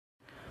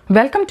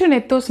Welcome to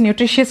Nithu's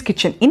Nutritious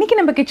Kitchen. இன்னைக்கு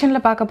நம்ம கிச்சன்ல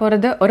பார்க்க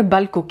போறது ஒரு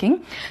பல்க் குக்கிங்.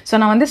 சோ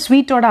நான் வந்து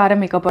ஸ்வீட்டோட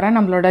ஆரம்பிக்க போறேன்.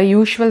 நம்மளோட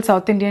usual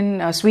south Indian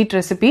sweet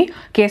recipe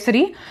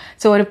kesari.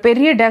 So ஒரு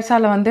பெரிய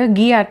டேசால வந்து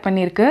கீ ஆட்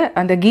பண்ணிருக்கு.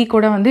 அந்த கீ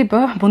கூட வந்து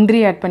இப்போ முந்திரி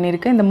ஆட்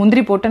பண்ணிருக்கு. இந்த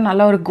முந்திரி போட்டு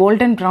நல்லா ஒரு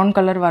கோல்டன் பிரவுன்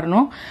கலர்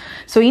வரணும்.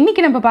 சோ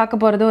இன்னைக்கு நம்ம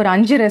பார்க்க போறது ஒரு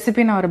 5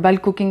 ரெசிபி நான் ஒரு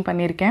பல்க் குக்கிங்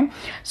பண்ணியிருக்கேன்.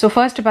 சோ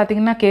ஃபர்ஸ்ட்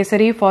பாத்தீங்கன்னா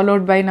கேசரி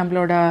ஃபாலோட் பை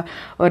நம்மளோட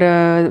ஒரு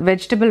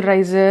வெஜிடபிள்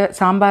ரைஸ்,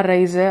 சாம்பார்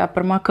ரைஸ்,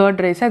 அப்புறமா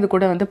கர்ட் ரைஸ், அது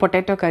கூட வந்து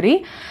பொட்டேட்டோ கறி.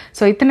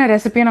 சோ இத்தனை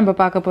ரெசிபியை நம்ம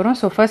பார்க்க போறோம்.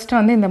 ஸோ ஃபர்ஸ்ட்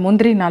வந்து இந்த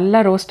முந்திரி நல்லா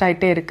ரோஸ்ட்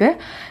ஆகிட்டே இருக்கு.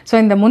 ஸோ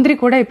இந்த முந்திரி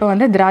கூட இப்போ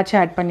வந்து திராட்சை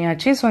ஆட்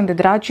பண்ணியாச்சு. ஸோ இந்த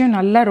திராட்சையும்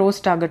நல்லா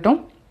ரோஸ்ட் ஆகட்டும்.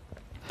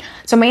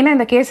 ஸோ மெயினாக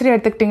இந்த கேசரி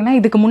எடுத்துக்கிட்டிங்கன்னா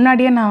இதுக்கு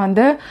முன்னாடியே நான்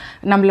வந்து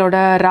நம்மளோட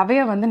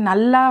ரவையை வந்து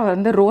நல்லா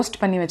வந்து ரோஸ்ட்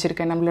பண்ணி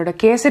வச்சுருக்கேன். நம்மளோட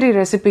கேசரி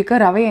ரெசிபிக்கு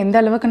ரவையை எந்த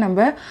அளவுக்கு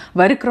நம்ம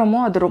வறுக்கிறோமோ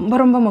அது ரொம்ப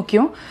ரொம்ப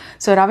முக்கியம்.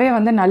 ஸோ ரவையை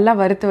வந்து நல்லா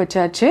வறுத்து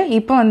வச்சாச்சு.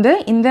 இப்போ வந்து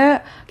இந்த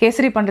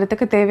கேசரி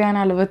பண்ணுறதுக்கு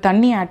தேவையான அளவு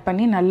தண்ணி ஆட்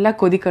பண்ணி நல்லா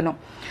கொதிக்கணும்.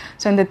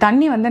 ஸோ இந்த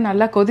தண்ணி வந்து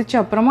நல்லா கொதிச்ச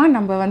அப்புறமா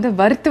நம்ம வந்து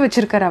வறுத்து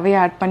வச்சிருக்க ரவையை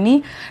ஆட் பண்ணி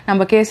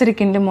நம்ம கேசரி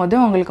கிண்டும் போது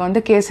உங்களுக்கு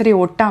வந்து கேசரி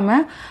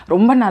ஒட்டாமல்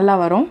ரொம்ப நல்லா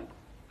வரும்.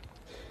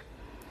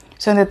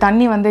 ஸோ இந்த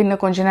தண்ணி வந்து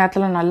இன்னும் கொஞ்சம்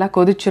நேரத்தில் நல்லா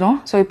கொதிச்சிரும்.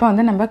 ஸோ இப்போ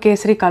வந்து நம்ம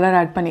கேசரி கலர்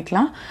ஆட்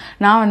பண்ணிக்கலாம்.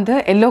 நான் வந்து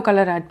எல்லோ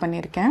கலர் ஆட்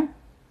பண்ணியிருக்கேன்.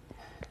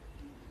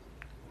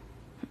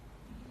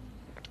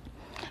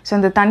 ஸோ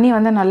இந்த தண்ணி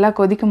வந்து நல்லா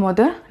கொதிக்கும்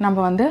போது நம்ம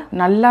வந்து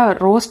நல்லா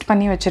ரோஸ்ட்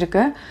பண்ணி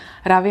வச்சுருக்க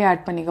ரவையை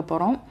ஆட் பண்ணிக்க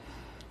போகிறோம்.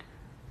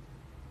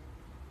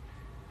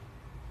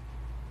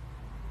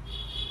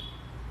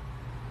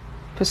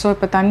 ஸோ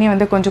இப்போ தண்ணி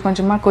வந்து கொஞ்சம்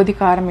கொஞ்சமாக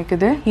கொதிக்க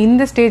ஆரம்பிக்குது.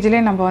 இந்த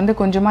ஸ்டேஜ்லேயே நம்ம வந்து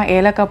கொஞ்சமாக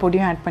ஏலக்காய்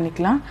பொடியும் ஆட்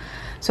பண்ணிக்கலாம்.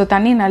 ஸோ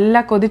தண்ணி நல்லா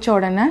கொதிச்ச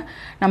உடனே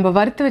நம்ம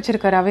வறுத்து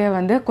வச்சுருக்க ரவையை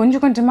வந்து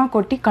கொஞ்சம் கொஞ்சமாக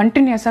கொட்டி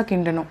கண்டினியூஸாக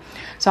கிண்டணும்.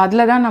 ஸோ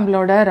அதில் தான்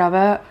நம்மளோட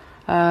ரவை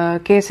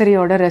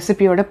கேசரியோட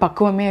ரெசிபியோட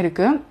பக்குவமே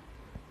இருக்குது.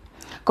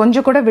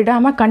 கொஞ்சம் கூட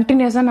விடாமல்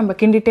கண்டினியூஸாக நம்ம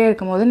கிண்டிகிட்டே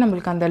இருக்கும்போது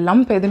நம்மளுக்கு அந்த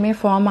லம்ப் எதுவுமே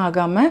ஃபார்ம்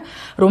ஆகாமல்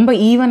ரொம்ப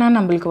ஈவனாக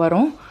நம்மளுக்கு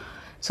வரும்.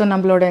 ஸோ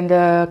நம்மளோட இந்த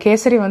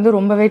கேசரி வந்து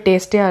ரொம்பவே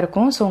டேஸ்டியாக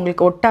இருக்கும். ஸோ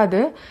உங்களுக்கு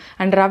ஒட்டாது.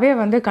 அண்ட் ரவையை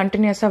வந்து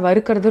கண்டினியூஸாக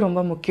வறுக்கிறது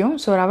ரொம்ப முக்கியம்.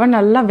 ஸோ ரவை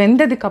நல்லா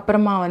வெந்ததுக்கு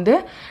அப்புறமா வந்து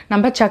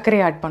நம்ம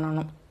சர்க்கரை ஆட்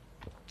பண்ணணும்.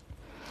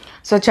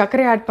 ஸோ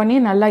சர்க்கரை ஆட் பண்ணி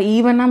நல்லா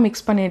ஈவனாக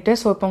மிக்ஸ் பண்ணிவிட்டு,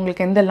 ஸோ இப்போ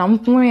உங்களுக்கு எந்த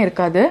லம்புமே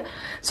இருக்காது.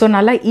 ஸோ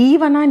நல்லா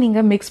ஈவனாக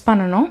நீங்கள் மிக்ஸ்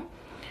பண்ணணும்.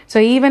 ஸோ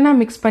ஈவனாக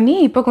மிக்ஸ் பண்ணி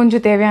இப்போ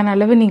கொஞ்சம் தேவையான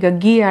அளவு நீங்கள்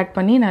கீ ஆட்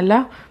பண்ணி நல்லா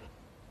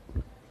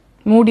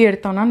மூடி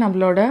எடுத்தோன்னா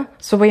நம்மளோட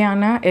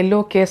சுவையான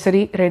எல்லோ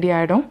கேசரி ரெடி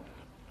ஆகிடும்.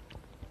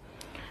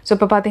 ஸோ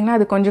இப்போ பார்த்தீங்கன்னா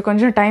அது கொஞ்சம்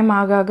கொஞ்சம் டைம்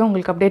ஆக ஆக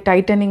உங்களுக்கு அப்படியே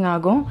டைட்டனிங்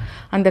ஆகும்.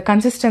 அந்த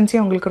கன்சிஸ்டன்சி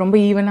உங்களுக்கு ரொம்ப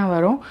ஈவனாக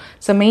வரும்.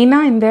 ஸோ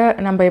மெயினாக இந்த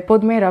நம்ம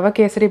எப்போதுமே ரவை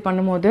கேசரி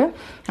பண்ணும்போது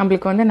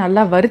நம்மளுக்கு வந்து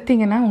நல்லா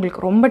வறுத்திங்கன்னா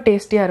உங்களுக்கு ரொம்ப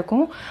டேஸ்டியாக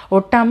இருக்கும்.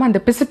 ஒட்டாமல் அந்த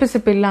பிசு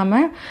பிசுப்பு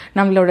இல்லாமல்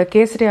நம்மளோட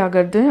கேசரி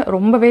ஆகிறது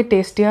ரொம்பவே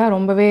டேஸ்டியாக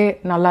ரொம்பவே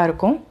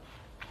நல்லாயிருக்கும்.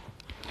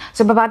 ஸோ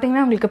இப்போ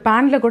பார்த்தீங்கன்னா உங்களுக்கு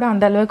பேனில் கூட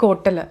அந்த அளவுக்கு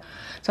ஒட்டலை.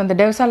 ஸோ அந்த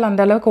டெவசால்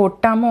அந்த அளவுக்கு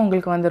ஒட்டாமல்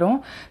உங்களுக்கு வந்துடும்.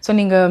 ஸோ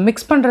நீங்கள்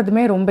மிக்ஸ்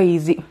பண்ணுறதுமே ரொம்ப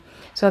ஈஸி.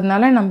 ஸோ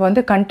அதனால நம்ம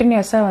வந்து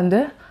கண்டினியூஸாக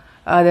வந்து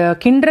அது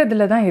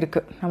கிண்டுறதுல தான்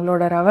இருக்குது.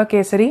 நம்மளோட ரவை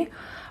கேசரி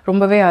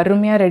ரொம்பவே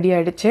அருமையாக ரெடி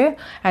ஆகிடுச்சு.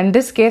 அண்ட்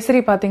திஸ் கேசரி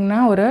பார்த்திங்கன்னா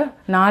ஒரு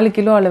 4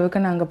 கிலோ அளவுக்கு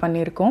நாங்கள்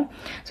பண்ணியிருக்கோம்.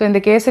 ஸோ இந்த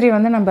கேசரி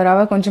வந்து நம்ம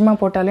ரவை கொஞ்சமாக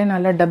போட்டாலே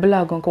நல்லா டபுள்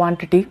ஆகும்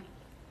குவான்டிட்டி.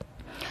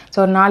 ஸோ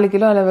ஒரு 4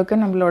 கிலோ அளவுக்கு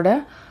நம்மளோட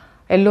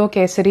எல்லோ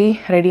கேசரி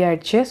ரெடி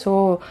ஆகிடுச்சு. ஸோ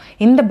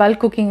இந்த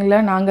பல்க்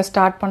குக்கிங்கில் நாங்கள்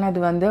ஸ்டார்ட்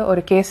பண்ணது வந்து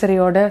ஒரு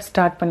கேசரியோடு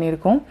ஸ்டார்ட்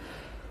பண்ணியிருக்கோம்.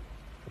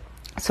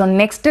 ஸோ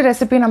நெக்ஸ்ட்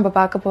ரெசிபி நம்ம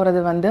பார்க்க போகிறது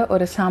வந்து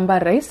ஒரு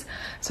சாம்பார் ரைஸ்.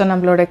 ஸோ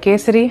நம்மளோட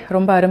கேசரி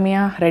ரொம்ப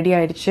அருமையாக ரெடி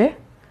ஆகிடுச்சு.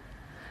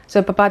 ஸோ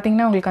இப்போ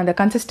பார்த்தீங்கன்னா உங்களுக்கு அந்த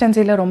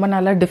கன்சிஸ்டன்சியில் ரொம்ப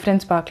நல்லா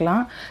டிஃப்ரென்ஸ்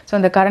பார்க்கலாம். ஸோ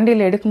அந்த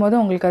கரண்டியில் எடுக்கும்போது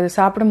உங்களுக்கு அது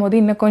சாப்பிடும்போது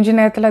இன்னும் கொஞ்சம்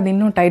நேரத்தில் அது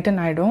இன்னும்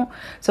டைட்டன் ஆகிடும்.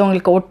 ஸோ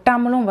உங்களுக்கு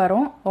ஒட்டாமலும்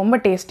வரும்,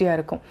 ரொம்ப டேஸ்டியாக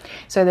இருக்கும்.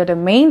 ஸோ இதோட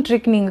மெயின்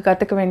ட்ரிக் நீங்கள்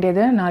கற்றுக்க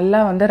வேண்டியது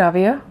நல்லா வந்து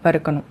ரவையை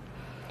வறுக்கணும்.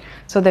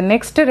 ஸோ இந்த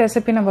நெக்ஸ்ட்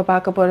ரெசிபி நம்ம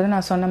பார்க்க போகிறது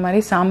நான் சொன்ன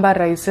மாதிரி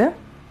சாம்பார் ரைஸு.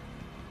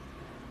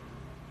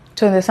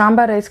 ஸோ இந்த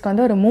சாம்பார் ரைஸ்க்கு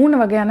வந்து ஒரு 3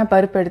 வகையான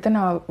பருப்பு எடுத்து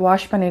நான்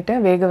வாஷ் பண்ணிவிட்டு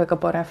வேக வைக்க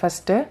போகிறேன்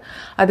ஃபஸ்ட்டு.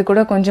 அது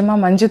கூட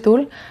கொஞ்சமாக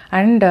மஞ்சத்தூள்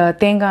அண்ட்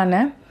தேங்காய்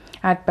எண்ணெய்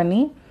ஆட்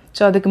பண்ணி,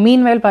 ஸோ அதுக்கு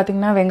மீன்வேல்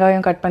பார்த்திங்கன்னா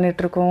வெங்காயம் கட்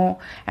பண்ணிகிட்ருக்கோம்.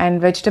 அண்ட்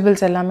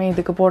வெஜிடபிள்ஸ் எல்லாமே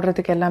இதுக்கு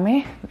போடுறதுக்கு எல்லாமே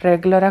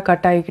ரெகுலராக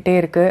கட் ஆகிக்கிட்டே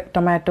இருக்குது.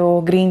 டொமேட்டோ,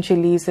 க்ரீன்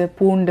சில்லிஸு,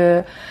 பூண்டு,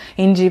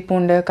 இஞ்சி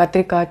பூண்டு,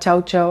 கத்திரிக்காய்,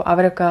 சவ்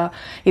அவரைக்காய்,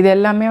 இது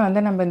எல்லாமே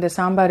வந்து நம்ம இந்த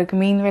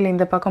சாம்பாருக்கு மீன்வேல்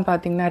இந்த பக்கம்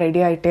பார்த்திங்கன்னா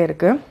ரெடி ஆகிட்டே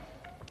இருக்குது.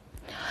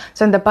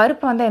 ஸோ இந்த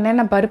பருப்பு வந்து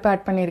என்னென்ன பருப்பு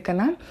ஆட்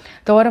பண்ணியிருக்கேன்னா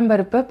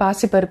துவரம்பருப்பு,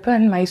 பாசிப்பருப்பு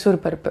அண்ட் மைசூர்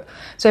பருப்பு.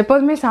 ஸோ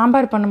எப்போதுமே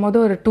சாம்பார் பண்ணும்போது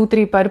ஒரு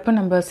 2-3 பருப்பு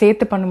நம்ம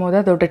சேர்த்து பண்ணும்போது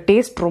அதோட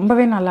டேஸ்ட்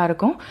ரொம்பவே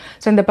நல்லாயிருக்கும்.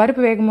 ஸோ இந்த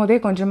பருப்பு வேகும் போதே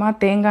கொஞ்சமாக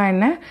தேங்காய்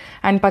எண்ணெய்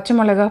அண்ட் பச்சை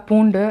மிளகா,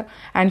 பூண்டு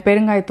அண்ட்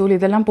பெருங்காயத்தூள்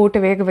இதெல்லாம்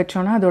போட்டு வேக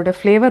வச்சோன்னா அதோட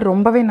ஃப்ளேவர்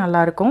ரொம்பவே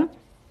நல்லாயிருக்கும்.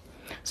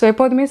 ஸோ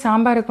எப்போதுமே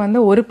சாம்பாருக்கு வந்து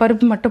ஒரு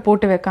பருப்பு மட்டும்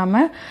போட்டு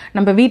வைக்காமல்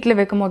நம்ம வீட்டில்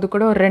வைக்கும் போது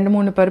கூட ஒரு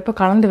 2-3 பருப்பு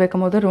கலந்து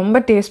வைக்கும் போது ரொம்ப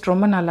டேஸ்ட்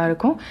ரொம்ப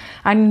நல்லாயிருக்கும்.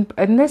 அண்ட்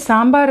இந்த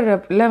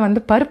சாம்பாரில்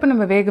வந்து பருப்பு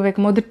நம்ம வேக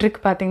வைக்கும் போது ட்ரிக்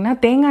பார்த்திங்கன்னா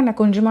தேங்காய் எண்ணெய்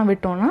கொஞ்சமாக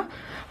விட்டோன்னா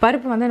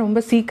பருப்பு வந்து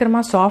ரொம்ப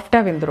சீக்கிரமாக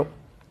சாஃப்டாக வெந்துடும்.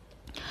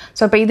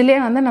 ஸோ இப்போ இதிலே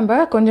வந்து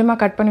நம்ம கொஞ்சமாக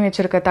கட் பண்ணி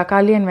வச்சுருக்க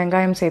தக்காளி அண்ட்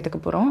வெங்காயம் சேர்த்துக்க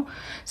போகிறோம்.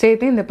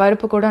 சேர்த்து இந்த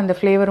பருப்பு கூட அந்த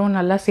ஃப்ளேவரும்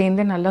நல்லா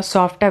சேர்ந்து நல்லா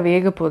சாஃப்டாக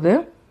வேக போகுது.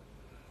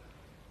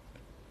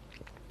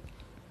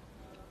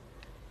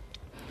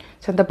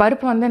 ஸோ இந்த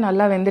பருப்பு வந்து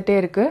நல்லா வெந்துட்டே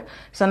இருக்குது.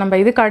 ஸோ நம்ம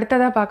இதுக்கு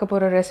அடுத்ததாக பார்க்க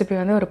போகிற ரெசிபி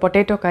வந்து ஒரு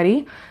பொட்டேட்டோ கறி.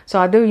 ஸோ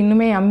அது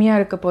இன்னுமே அம்மியாக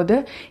இருக்க போது.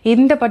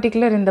 இந்த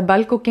பர்டிகுலர் இந்த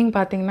பல்க் குக்கிங்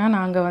பார்த்திங்கன்னா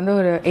நாங்கள் வந்து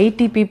ஒரு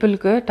 80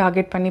 பீப்புளுக்கு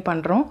டார்கெட் பண்ணி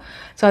பண்ணுறோம்.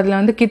 ஸோ அதில்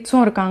வந்து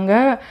கிட்ஸும் இருக்காங்க,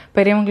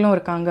 பெரியவங்களும்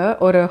இருக்காங்க.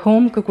 ஒரு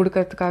ஹோம்க்கு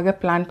கொடுக்கறதுக்காக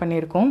பிளான்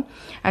பண்ணியிருக்கோம்.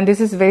 And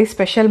this is very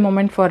special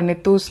moment for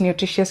Nithu's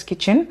nutritious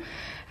kitchen.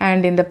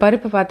 And இந்த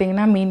பருப்பு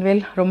பார்த்திங்கன்னா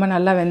மீன்வேல் ரொம்ப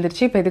நல்லா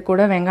வெந்துருச்சு. இப்போ இது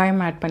கூட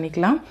வெங்காயம் ஆட்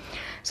பண்ணிக்கலாம்.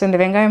 ஸோ இந்த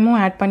வெங்காயமும்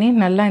ஆட் பண்ணி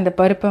நல்லா இந்த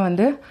பருப்பை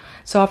வந்து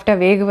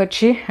சாஃப்டாக வேக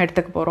வச்சு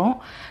எடுத்துக்க போகிறோம்.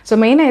 ஸோ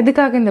மெயினாக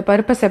எதுக்காக இந்த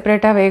பருப்பை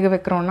செப்பரேட்டாக வேக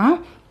வைக்கிறோன்னா,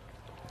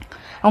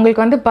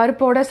 உங்களுக்கு வந்து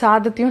பருப்போட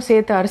சாதத்தையும்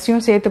சேர்த்து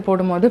அரிசியும் சேர்த்து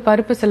போடும்போது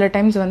பருப்பு சில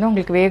டைம்ஸ் வந்து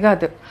உங்களுக்கு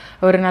வேகாது,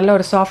 ஒரு நல்ல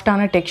ஒரு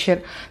சாஃப்டான டெக்ஸ்சர்.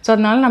 ஸோ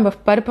அதனால நம்ம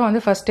பருப்பை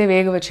வந்து ஃபஸ்ட்டே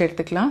வேக வச்சு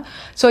எடுத்துக்கலாம்.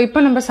 ஸோ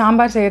இப்போ நம்ம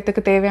சாம்பார்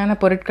செய்யறதுக்கு தேவையான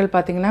பொருட்கள்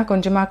பார்த்திங்கன்னா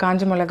கொஞ்சமாக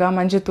காஞ்ச மிளகா,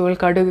 மஞ்சத்தூள்,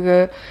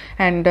 கடுகு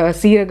அண்ட்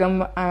சீரகம்,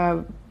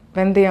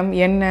 வெந்தயம்,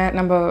 எண்ணெய்,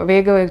 நம்ம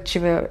வேக வச்சு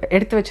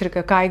எடுத்து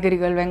வச்சுருக்க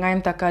காய்கறிகள்,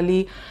 வெங்காயம்,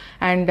 தக்காளி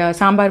அண்ட்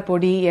சாம்பார்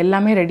பொடி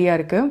எல்லாமே ரெடியாக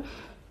இருக்குது.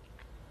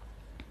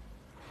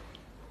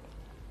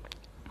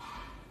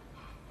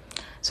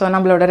 ஸோ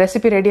நம்மளோட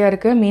ரெசிபி ரெடியாக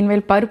இருக்குது.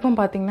 மீன்வேல் பருப்பும்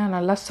பார்த்திங்கன்னா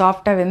நல்லா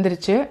சாஃப்டாக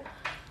வெந்துருச்சு.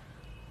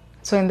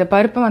 ஸோ இந்த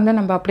பருப்பை வந்து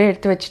நம்ம அப்படியே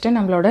எடுத்து வச்சுட்டு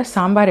நம்மளோட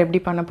சாம்பார் எப்படி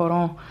பண்ண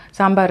போகிறோம்,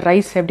 சாம்பார்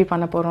ரைஸ் எப்படி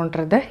பண்ண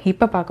போகிறோன்றதை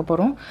இப்போ பார்க்க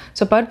போகிறோம்.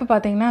 ஸோ பருப்பு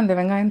பார்த்திங்கன்னா அந்த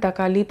வெங்காயம்,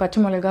 தக்காளி,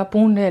 பச்சை மிளகா,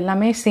 பூண்டு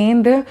எல்லாமே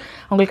சேர்ந்து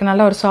உங்களுக்கு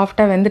நல்லா ஒரு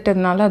சாஃப்டாக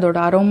வெந்துட்டதுனால அதோட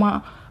அரோமா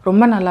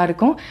ரொம்ப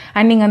நல்லாயிருக்கும்.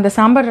 அண்ட் நீங்கள் அந்த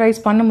சாம்பார் ரைஸ்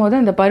பண்ணும்போது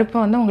அந்த பருப்பு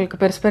வந்து உங்களுக்கு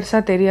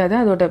பெருசாக தெரியாது,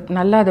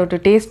 அதோட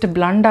டேஸ்ட்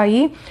பிளண்ட்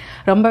ஆகி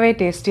ரொம்பவே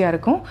டேஸ்டியாக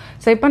இருக்கும்.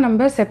 ஸோ இப்போ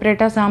நம்ம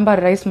செப்பரேட்டாக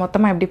சாம்பார் ரைஸ்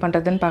மொத்தமாக எப்படி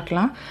பண்ணுறதுன்னு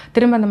பார்க்கலாம்.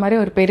 திரும்ப அந்த மாதிரி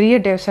ஒரு பெரிய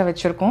டேவ்ஸாக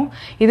வச்சுருக்கோம்.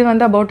 இது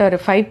வந்து அபவுட்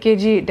ஒரு 5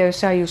 kg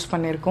டேவ்ஸாக யூஸ்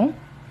பண்ணியிருக்கோம்.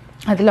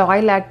 அதில்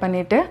ஆயில் ஆட்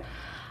பண்ணிவிட்டு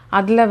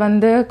அதில்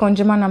வந்து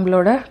கொஞ்சமாக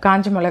நம்மளோட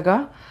காஞ்ச மிளகா,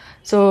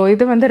 ஸோ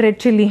இது வந்து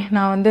ரெட் சில்லி,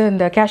 நான் வந்து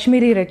இந்த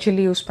காஷ்மீரி ரெட்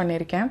சில்லி யூஸ்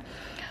பண்ணியிருக்கேன்.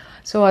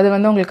 ஸோ அது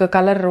வந்து உங்களுக்கு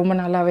கலர் ரொம்ப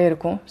நல்லாவே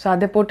இருக்கும். ஸோ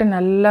அதை போட்டு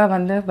நல்லா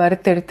வந்து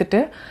வறுத்து எடுத்துட்டு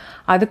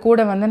அது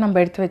கூட வந்து நம்ம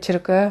எடுத்து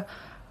வச்சுருக்க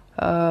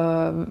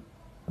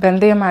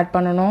வெந்தயம் ஆட்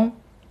பண்ணணும்,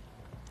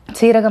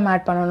 சீரகம்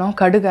ஆட் பண்ணணும்,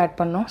 கடுகு ஆட்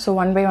பண்ணணும். ஸோ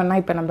 1 by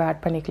 1 இப்போ நம்ம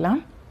ஆட் பண்ணிக்கலாம்.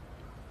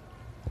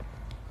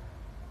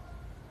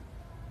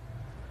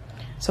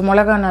 ஸோ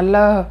மிளகா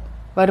நல்லா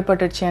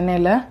வறுபட்டுடுச்சு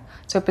எண்ணெயில்.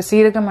 ஸோ இப்போ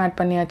சீரகம் ஆட்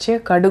பண்ணியாச்சு,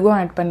 கடுகும்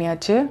ஆட்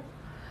பண்ணியாச்சு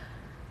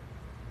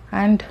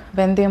அண்ட்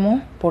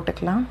வெந்தயமும்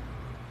போட்டுக்கலாம்.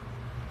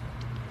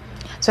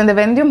 ஸோ இந்த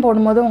வெந்தயம்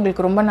போடும்போது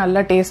உங்களுக்கு ரொம்ப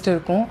நல்லா டேஸ்ட்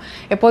இருக்கும்.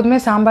 எப்போதுமே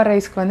சாம்பார்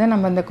ரைஸ்க்கு வந்து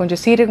நம்ம இந்த கொஞ்சம்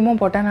சீரகமும்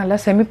போட்டால் நல்லா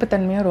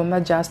செமிப்புத்தன்மையும் ரொம்ப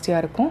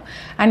ஜாஸ்தியாக இருக்கும்.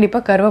 அண்ட் இப்போ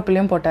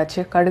கருவேப்பிலையும்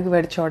போட்டாச்சு கடுகு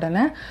வெடித்த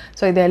உடனே.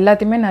 ஸோ இது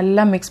எல்லாத்தையுமே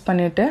நல்லா மிக்ஸ்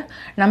பண்ணிவிட்டு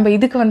நம்ம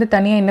இதுக்கு வந்து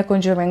தனியாக இன்னும்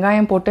கொஞ்சம்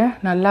வெங்காயம் போட்டு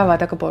நல்லா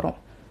வதக்க போகிறோம்.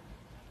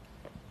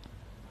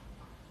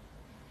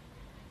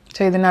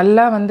 ஸோ இது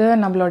நல்லா வந்து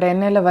நம்மளோட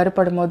எண்ணெயில்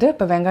வறுபடும் போது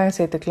இப்போ வெங்காயம்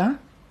சேர்த்துக்கலாம்.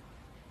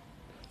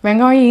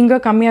 வெங்காயம் இங்கே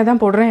கம்மியாக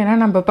தான் போடுறோம், ஏன்னா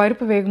நம்ம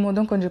பருப்பு வேகும்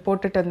போதும் கொஞ்சம்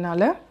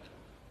போட்டுட்டதுனால.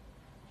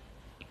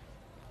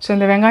 ஸோ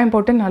இந்த வெங்காயம்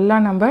போட்டு நல்லா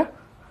நம்ம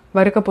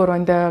வறுக்க போகிறோம்.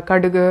 இந்த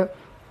கடுகு,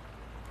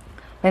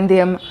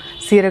 வெந்தயம்,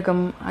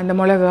 சீரகம், அந்த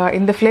மிளகா,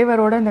 இந்த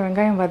ஃப்ளேவரோடு இந்த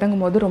வெங்காயம்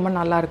வதங்கும் போது ரொம்ப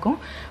நல்லாயிருக்கும்.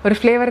 ஒரு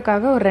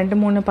ஃப்ளேவருக்காக ஒரு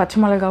 2-3 பச்சை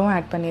மிளகாவும்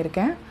ஆட்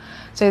பண்ணியிருக்கேன்.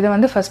 ஸோ இதை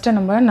வந்து ஃபஸ்ட்டு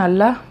நம்ம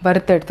நல்லா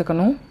வறுத்து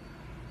எடுத்துக்கணும்.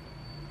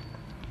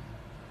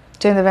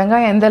 ஸோ இந்த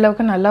வெங்காயம் எந்த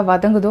அளவுக்கு நல்லா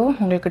வதங்குதோ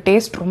உங்களுக்கு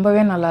டேஸ்ட்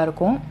ரொம்பவே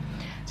நல்லாயிருக்கும்.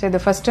 ஸோ இதை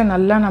ஃபஸ்ட்டு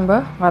நல்லா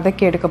நம்ம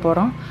வதக்கி எடுக்க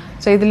போகிறோம்.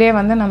 ஸோ இதுலேயே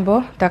வந்து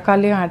நம்ம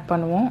தக்காளியும் ஆட்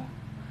பண்ணுவோம்.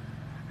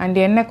 அண்ட்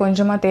எண்ணெய்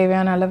கொஞ்சமாக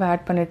தேவையான அளவு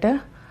ஆட் பண்ணிவிட்டு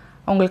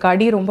உங்களுக்கு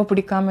அடி ரொம்ப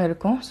பிடிக்காமல்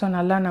இருக்கும். ஸோ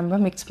நல்லா நம்ம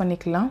மிக்ஸ்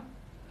பண்ணிக்கலாம்.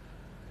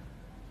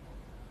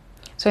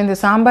 ஸோ இந்த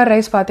சாம்பார்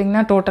ரைஸ்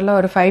பார்த்திங்கன்னா டோட்டலாக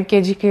ஒரு 5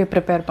 kgக்கு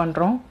ப்ரிப்பேர்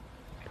பண்ணுறோம்.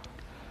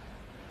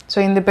 ஸோ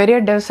இந்த பெரிய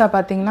டெவ்ஸாக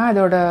பார்த்திங்கன்னா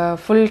இதோட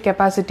full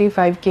capacity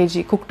 5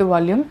 kg cooked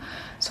volume.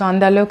 So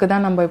அந்த அளவுக்கு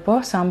தான் நம்ம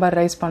இப்போது சாம்பார்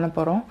ரைஸ் பண்ண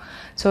போகிறோம்.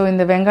 ஸோ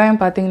இந்த வெங்காயம்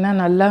பார்த்திங்கன்னா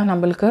நல்லா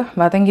நம்மளுக்கு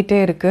வதங்கிட்டே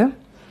இருக்குது.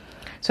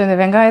 ஸோ இந்த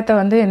வெங்காயத்தை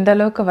வந்து எந்த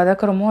அளவுக்கு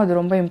வதக்குறோமோ அது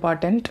ரொம்ப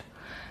இம்பார்ட்டண்ட்.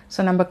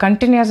 ஸோ நம்ம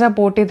கண்டினியூஸாக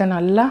போட்டு இதை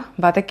நல்லா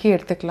வதக்கி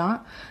எடுத்துக்கலாம்.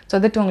 ஸோ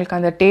தட் உங்களுக்கு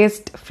அந்த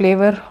டேஸ்ட்,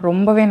 ஃப்ளேவர்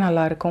ரொம்பவே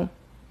நல்லாயிருக்கும்.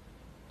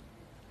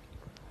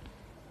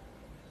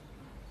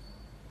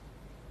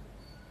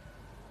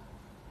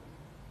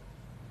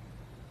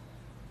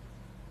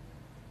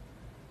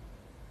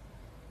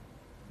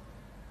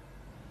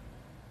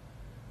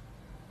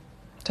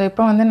 ஸோ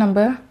இப்போ வந்து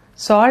நம்ம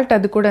சால்ட்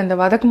அது கூட இந்த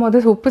வதக்கும் போது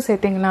உப்பு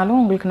சேர்த்திங்கனாலும்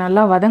உங்களுக்கு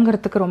நல்லா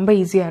வதங்கிறதுக்கு ரொம்ப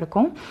ஈஸியாக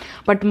இருக்கும்.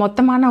 பட்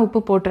மொத்தமான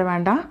உப்பு போட்டுற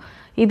வேண்டாம்.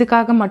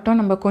 இதுக்காக மட்டும்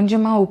நம்ம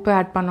கொஞ்சமாக உப்பு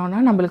ஆட் பண்ணோன்னா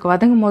நம்மளுக்கு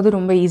வதங்கும் போது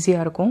ரொம்ப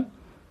ஈஸியாக இருக்கும்.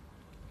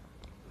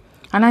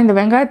 ஆனால் இந்த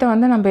வெங்காயத்தை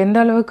வந்து நம்ம எந்த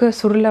அளவுக்கு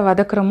சுருளை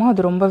வதக்குறோமோ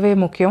அது ரொம்பவே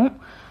முக்கியம்.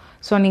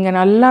 ஸோ நீங்கள்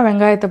நல்லா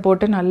வெங்காயத்தை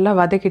போட்டு நல்லா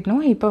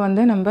வதக்கிடணும். இப்போ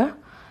வந்து நம்ம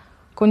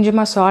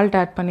கொஞ்சமாக சால்ட்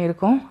ஆட்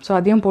பண்ணியிருக்கோம். ஸோ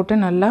அதையும்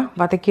போட்டு நல்லா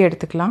வதக்கி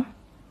எடுத்துக்கலாம்.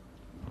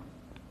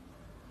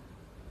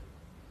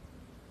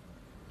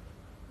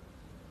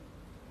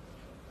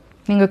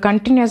 நீங்கள்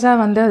கண்டினியூஸாக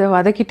வந்து அதை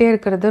வதக்கிட்டே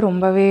இருக்கிறது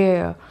ரொம்பவே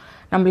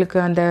நம்மளுக்கு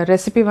அந்த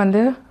ரெசிபி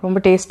வந்து ரொம்ப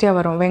டேஸ்டியாக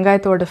வரும்.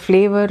 வெங்காயத்தோட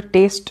ஃப்ளேவர்,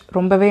 டேஸ்ட்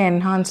ரொம்பவே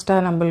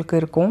என்ஹான்ஸ்டாக நம்மளுக்கு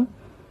இருக்கும்.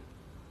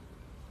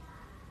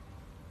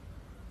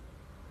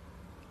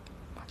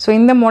 ஸோ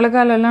இந்த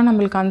மிளகாலெல்லாம்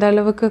நம்மளுக்கு அந்த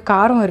அளவுக்கு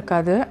காரம்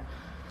இருக்காது.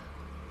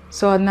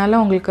 ஸோ அதனால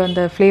உங்களுக்கு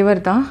அந்த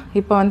ஃப்ளேவர் தான்.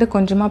 இப்போ வந்து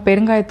கொஞ்சமாக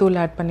பெருங்காயத்தூள்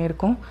ஆட்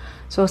பண்ணியிருக்கோம்.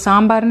 ஸோ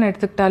சாம்பார்னு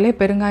எடுத்துக்கிட்டாலே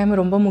பெருங்காயம்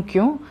ரொம்ப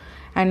முக்கியம்.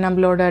 அண்ட்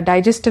நம்மளோட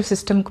டைஜஸ்டிவ்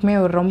சிஸ்டம்க்குமே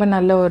ஒரு ரொம்ப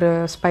நல்ல ஒரு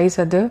ஸ்பைஸ்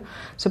அது.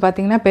 ஸோ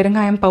பார்த்திங்கன்னா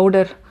பெருங்காயம்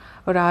பவுடர்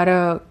ஒரு 1/2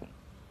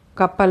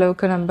 கப்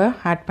அளவுக்கு நம்ம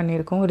ஆட்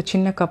பண்ணியிருக்கோம், ஒரு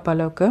சின்ன கப்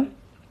அளவுக்கு.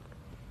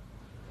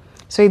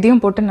 ஸோ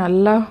இதையும் போட்டு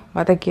நல்லா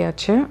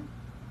வதக்கியாச்சு.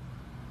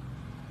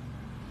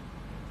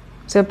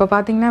 ஸோ இப்போ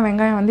பார்த்திங்கன்னா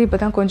வெங்காயம் வந்து இப்போ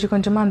தான் கொஞ்சம்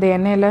கொஞ்சமாக அந்த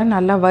எண்ணெயில்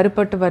நல்லா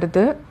வறுபட்டு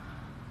வருது.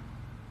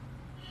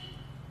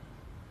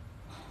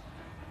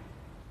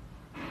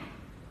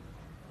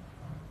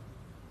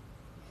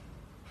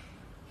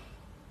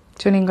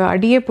 ஸோ நீங்கள்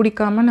அடியே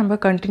பிடிக்காமல் நம்ம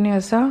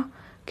கண்டினியூஸாக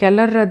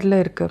கிளறதுல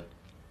இருக்குது.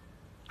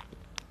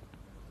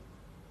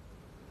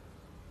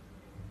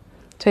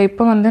 ஸோ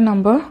இப்போ வந்து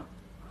நம்ம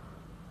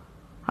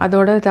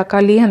அதோட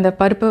தக்காளி அந்த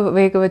பருப்பு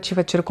வேக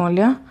வச்சுருக்கோம்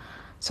இல்லையா,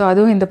 ஸோ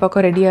அதுவும் இந்த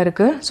பக்கம் ரெடியாக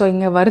இருக்குது. ஸோ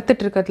இங்கே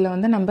வறுத்துட்டு இருக்கிறதுல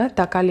வந்து நம்ம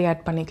தக்காளி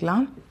ஆட்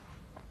பண்ணிக்கலாம்.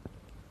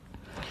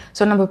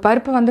 ஸோ நம்ம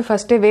பருப்பு வந்து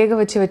ஃபஸ்ட்டே வேக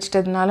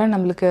வச்சிட்டதுனால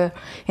நம்மளுக்கு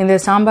இந்த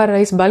சாம்பார்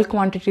ரைஸ் பல்க்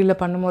குவான்டிட்டியில்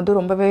பண்ணும்போது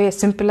ரொம்பவே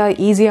சிம்பிளாக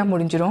ஈஸியாக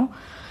முடிஞ்சிடும்.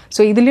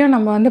 ஸோ இதுலேயும்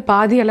நம்ம வந்து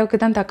பாதி அளவுக்கு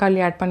தான் தக்காளி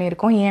ஆட்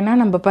பண்ணியிருக்கோம், ஏன்னா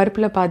நம்ம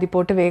பருப்பில் பாதி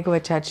போட்டு வேக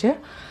வச்சாச்சு.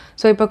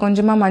 ஸோ இப்போ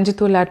கொஞ்சமாக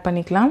மஞ்சத்தூள் ஆட்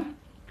பண்ணிக்கலாம்.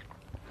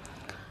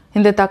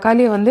 இந்த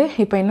தக்காளியை வந்து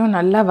இப்போ இன்னும்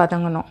நல்லா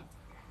வதங்கணும்.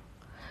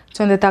 ஸோ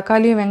இந்த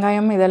தக்காளி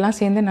வெங்காயம் இதெல்லாம்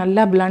சேர்ந்து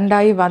நல்லா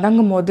பிளண்டாகி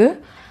வதங்கும் போது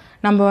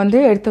நம்ம வந்து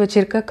எடுத்து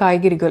வச்சுருக்க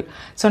காய்கறிகள்.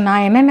 ஸோ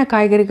நான் என்னென்ன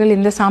காய்கறிகள்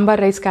இந்த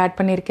சாம்பார் ரைஸ்க்கு ஆட்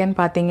பண்ணியிருக்கேன்னு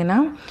பார்த்தீங்கன்னா,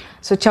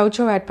 ஸோ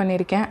சௌச்சோ ஆட்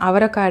பண்ணியிருக்கேன்,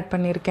 அவரைக்காய் ஆட்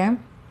பண்ணியிருக்கேன்,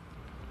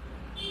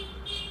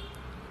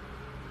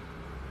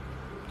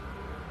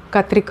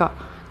 கத்திரிக்காய்.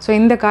 ஸோ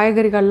இந்த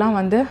காய்கறிகள்லாம்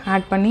வந்து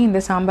ஆட் பண்ணி இந்த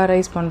சாம்பார்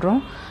ரைஸ் பண்ணுறோம்.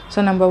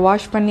 ஸோ நம்ம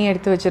வாஷ் பண்ணி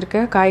எடுத்து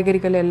வச்சுருக்க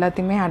காய்கறிகள்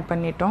எல்லாத்தையுமே ஆட்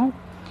பண்ணிட்டோம்.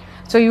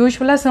 ஸோ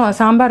யூஸ்வலாக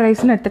சாம்பார்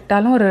ரைஸ்னு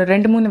எடுத்துக்கிட்டாலும் ஒரு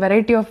 2-3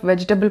 வெரைட்டி ஆஃப்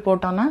வெஜிடபிள்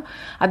போட்டோன்னா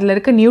அதில்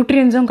இருக்க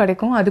நியூட்ரியன்ஸும்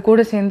கிடைக்கும். அது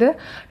கூட சேர்ந்து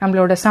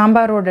நம்மளோட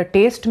சாம்பாரோட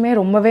டேஸ்ட்டுமே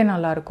ரொம்பவே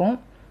நல்லாயிருக்கும்.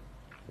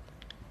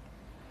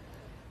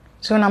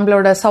 ஸோ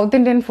நம்மளோட சவுத்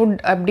இண்டியன் ஃபுட்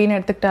அப்படின்னு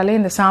எடுத்துக்கிட்டாலே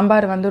இந்த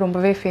சாம்பார் வந்து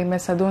ரொம்பவே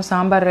ஃபேமஸ். அதுவும்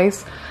சாம்பார்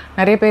ரைஸ்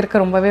நிறைய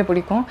பேருக்கு ரொம்பவே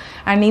பிடிக்கும்.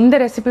 அண்ட் இந்த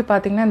ரெசிபி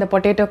பார்த்திங்கன்னா இந்த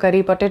பொட்டேட்டோ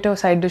கறி, பொட்டேட்டோ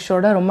சைட்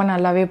டிஷ்ஷோட ரொம்ப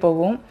நல்லாவே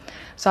போகும்.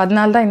 ஸோ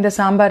அதனால தான் இந்த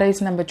சாம்பார்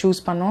ரைஸ் நம்ம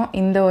சூஸ் பண்ணோம்.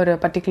 இந்த ஒரு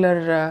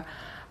பர்டிகுலர்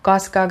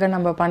காஸ்க்காக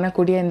நம்ம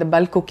பண்ணக்கூடிய இந்த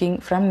bulk cooking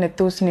from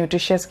Nithu's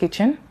nutritious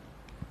kitchen.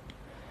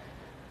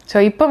 So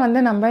இப்போ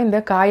வந்து நம்ம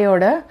இந்த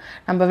காயோட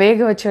நம்ம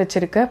வேக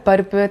வச்சுருக்க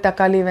பருப்பு,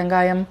 தக்காளி,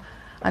 வெங்காயம்,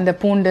 அந்த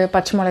பூண்டு,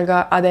 பச்சை மிளகா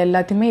அதை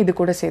எல்லாத்தையுமே இது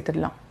கூட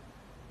சேர்த்துடலாம்.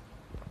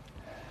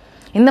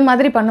 இந்த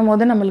மாதிரி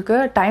பண்ணும்போது நம்மளுக்கு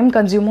டைம்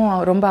கன்சியூமும்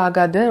ரொம்ப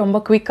ஆகாது, ரொம்ப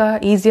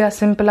குயிக்காக ஈஸியாக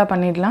சிம்பிளாக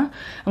பண்ணிடலாம்.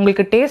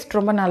 உங்களுக்கு டேஸ்ட்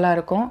ரொம்ப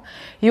நல்லாயிருக்கும்.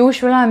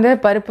 யூஸ்வலாக வந்து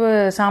பருப்பு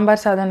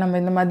சாம்பார் சாதம்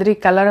நம்ம இந்த மாதிரி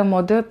கிளறும்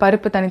போது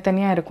பருப்பு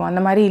தனித்தனியாக இருக்கும்.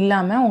 அந்த மாதிரி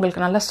இல்லாமல்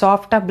உங்களுக்கு நல்லா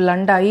சாஃப்டாக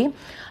பிளண்ட் ஆகி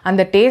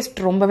அந்த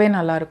டேஸ்ட் ரொம்பவே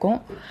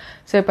நல்லாயிருக்கும்.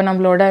 ஸோ இப்போ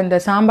நம்மளோட இந்த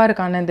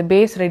சாம்பாருக்கான இந்த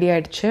பேஸ் ரெடி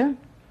ஆகிடுச்சு.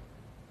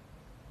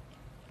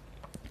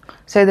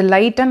 ஸோ இது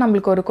லைட்டாக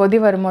நம்மளுக்கு ஒரு கொதி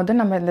வரும்போது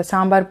நம்ம இந்த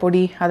சாம்பார்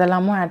பொடி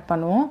அதெல்லாமும் ஆட்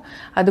பண்ணுவோம்.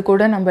 அது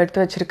கூட நம்ம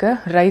எடுத்து வச்சுருக்க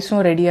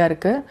ரைஸும் ரெடியாக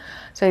இருக்குது.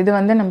 ஸோ இது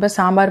வந்து நம்ம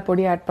சாம்பார்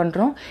பொடி ஆட்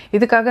பண்ணுறோம்.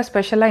 இதுக்காக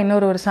ஸ்பெஷலாக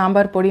இன்னொரு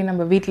சாம்பார் பொடி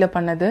நம்ம வீட்டில்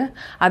பண்ணது.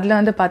 அதில்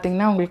வந்து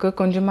பார்த்திங்கன்னா உங்களுக்கு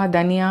கொஞ்சமாக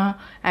தனியா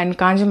அண்ட்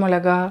காஞ்ச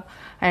மிளகா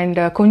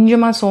அண்ட்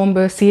கொஞ்சமாக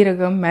சோம்பு,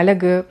 சீரகம்,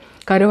 மிளகு,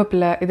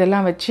 கருவேப்பிலை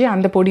இதெல்லாம் வச்சு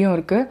அந்த பொடியும்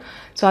இருக்குது.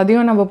 ஸோ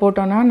அதையும் நம்ம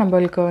போட்டோன்னா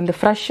நம்மளுக்கு வந்து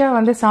ஃப்ரெஷ்ஷாக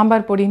வந்து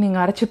சாம்பார் பொடி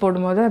நீங்கள் அரைச்சி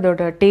போடும்போது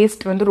அதோட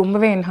டேஸ்ட் வந்து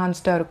ரொம்பவே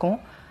என்ஹான்ஸ்டாக இருக்கும்.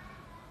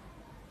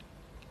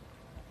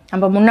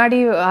 நம்ம முன்னாடி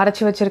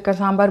அரைச்சி வச்சுருக்க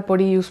சாம்பார்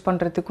பொடி யூஸ்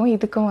பண்ணுறதுக்கும்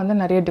இதுக்கும் வந்து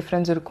நிறைய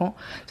டிஃப்ரென்ஸ் இருக்கும்.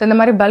 ஸோ இந்த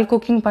மாதிரி பல்க்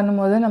குக்கிங்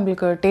பண்ணும்போது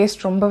நம்மளுக்கு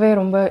டேஸ்ட்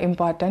ரொம்ப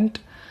இம்பார்ட்டண்ட்.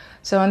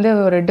 ஸோ வந்து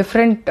ஒரு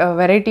டிஃப்ரெண்ட்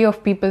வெரைட்டி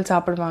ஆஃப் பீப்புள்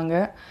சாப்பிடுவாங்க.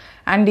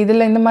 அண்ட்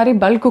இதில் இந்த மாதிரி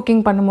பல்க்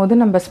குக்கிங் பண்ணும்போது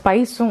நம்ம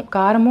ஸ்பைஸும்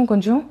காரமும்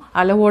கொஞ்சம்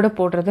அளவோடு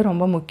போடுறது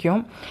ரொம்ப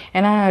முக்கியம்.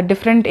 ஏன்னா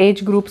டிஃப்ரெண்ட்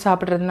ஏஜ் குரூப்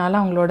சாப்பிட்றதுனால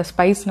அவங்களோட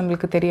ஸ்பைஸ்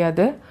நம்மளுக்கு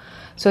தெரியாது.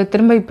 ஸோ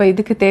திரும்ப இப்போ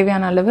இதுக்கு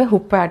தேவையான அளவு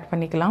உப்பு ஆட்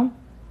பண்ணிக்கலாம்.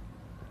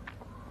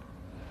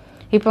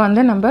 இப்போ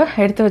வந்து நம்ம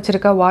எடுத்து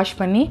வச்சுருக்க வாஷ்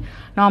பண்ணி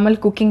நார்மல்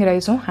குக்கிங்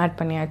ரைஸும் ஆட்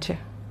பண்ணியாச்சு.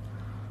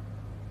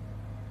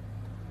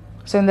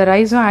 ஸோ இந்த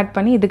ரைஸும் ஆட்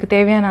பண்ணி இதுக்கு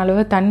தேவையான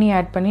அளவு தண்ணி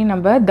ஆட் பண்ணி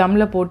நம்ம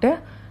தம்மில் போட்டு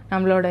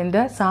நம்மளோட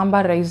இந்த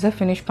சாம்பார் ரைஸை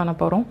ஃபினிஷ் பண்ண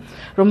போகிறோம்.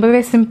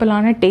 ரொம்பவே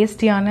சிம்பிளான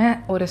டேஸ்டியான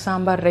ஒரு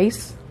சாம்பார்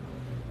ரைஸ்.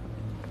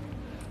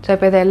 ஸோ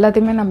இப்போ இதை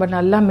எல்லாத்தையுமே நம்ம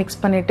நல்லா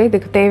மிக்ஸ் பண்ணிவிட்டு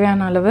இதுக்கு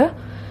தேவையான அளவு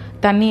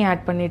தண்ணி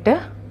ஆட் பண்ணிவிட்டு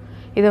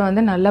இதை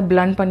வந்து நல்லா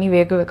பிளண்ட் பண்ணி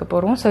வேக வைக்க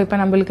போகிறோம். ஸோ இப்போ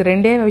நம்மளுக்கு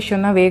 2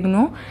 விஷயம் தான்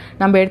வேகணும்.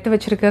 நம்ம எடுத்து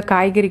வச்சுருக்க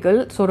காய்கறிகள்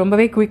ஸோ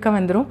ரொம்பவே குயிக்காக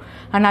வந்துடும்.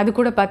 அண்ட் அது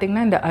கூட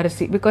பார்த்திங்கன்னா இந்த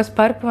அரிசி, பிகாஸ்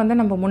பருப்பு வந்து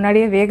நம்ம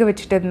முன்னாடியே வேக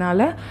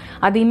வச்சுட்டதுனால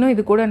அது இன்னும்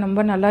இது கூட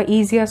ரொம்ப நல்லா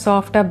ஈஸியாக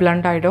சாஃப்டாக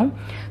பிளண்ட் ஆகிடும்.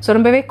 ஸோ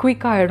ரொம்பவே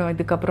குயிக்காக ஆகிடும்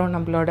இதுக்கப்புறம்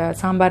நம்மளோட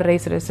சாம்பார்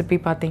ரைஸ் ரெசிபி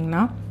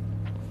பார்த்திங்கன்னா.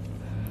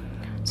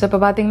 ஸோ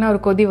இப்போ பார்த்திங்கன்னா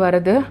ஒரு கொதி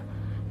வருது.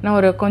 இன்னும்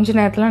ஒரு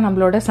கொஞ்ச நேரத்தில்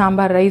நம்மளோட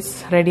சாம்பார் ரைஸ்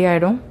ரெடி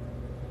ஆகிடும்.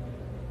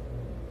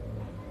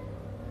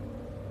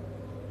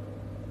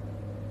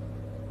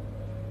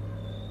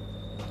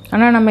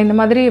 ஆனால் நம்ம இந்த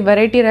மாதிரி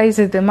வெரைட்டி ரைஸ்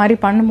இது மாதிரி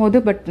பண்ணும்போது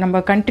பட்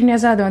நம்ம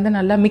கண்டினியூஸாக அதை வந்து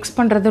நல்லா மிக்ஸ்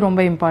பண்ணுறது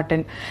ரொம்ப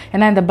இம்பார்ட்டன்ட்.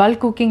 ஏன்னா இந்த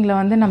பல்க் குக்கிங்கில்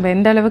வந்து நம்ம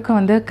எந்த அளவுக்கு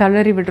வந்து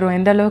கலரி விடுறோம்,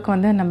 எந்த அளவுக்கு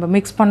வந்து நம்ம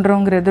மிக்ஸ்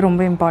பண்ணுறோங்கிறது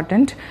ரொம்ப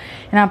இம்பார்ட்டண்ட்.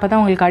 ஏன்னா அப்போ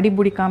தான் உங்களுக்கு அடி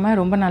பிடிக்காமல்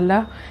ரொம்ப நல்லா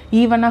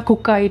ஈவனாக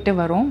குக் ஆகிட்டு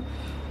வரும்.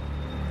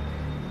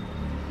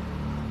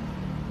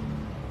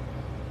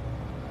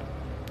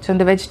 ஸோ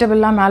இந்த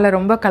வெஜிடபிள்லாம் மேலே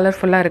ரொம்ப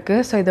கலர்ஃபுல்லாக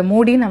இருக்குது. ஸோ இதை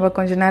மூடி நம்ம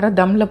கொஞ்சம் நேரம்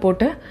தம்மில்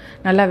போட்டு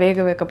நல்லா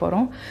வேக வைக்க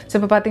போகிறோம். ஸோ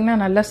இப்போ பார்த்திங்கன்னா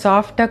நல்லா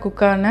சாஃப்டாக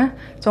குக்கான,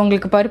 ஸோ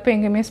உங்களுக்கு பருப்பு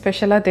எங்கேயுமே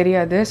ஸ்பெஷலாக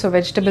தெரியாது. ஸோ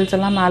வெஜிடபிள்ஸ்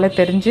எல்லாம் மேலே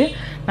தெரிஞ்சு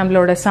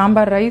நம்மளோட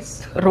சாம்பார் ரைஸ்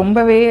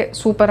ரொம்பவே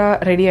சூப்பராக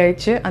ரெடி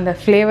ஆயிடுச்சு. அந்த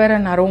ஃப்ளேவர்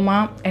அண்ட் அரோமா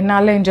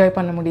என்னால் என்ஜாய்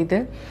பண்ண முடியுது.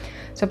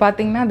 ஸோ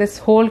பார்த்திங்கன்னா this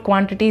whole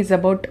quantity is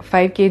about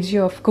 5 kg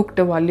of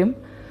cooked volume.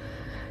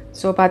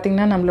 So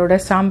பார்த்திங்கன்னா நம்மளோட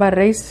சாம்பார்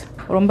ரைஸ்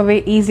ரொம்பவே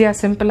ஈஸியாக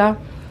சிம்பிளாக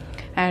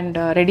அண்ட்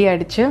ரெடி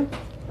ஆகிடுச்சு.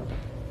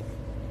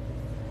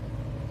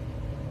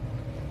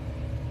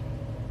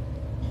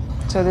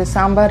 So the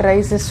sambar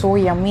rice is so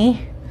yummy.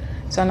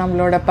 So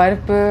நம்மளோட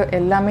பருப்பு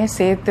எல்லாமே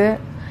சேர்த்து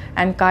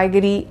அண்ட்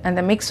காய்கறி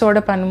அந்த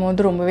மிக்ஸோடு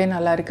பண்ணும்போது ரொம்பவே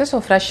நல்லாயிருக்கு. ஸோ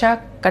ஃப்ரெஷ்ஷாக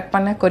கட்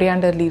பண்ண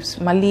கொரியாண்டர் லீவ்ஸ்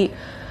மல்லி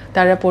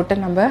தழை போட்டு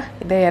நம்ம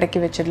இதை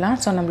இறக்கி வச்சிடலாம்.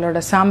 ஸோ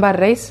நம்மளோட சாம்பார்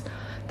ரைஸ்,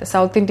 த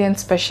south Indian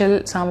special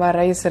sambar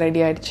rice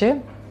ready ஆகிடுச்சு.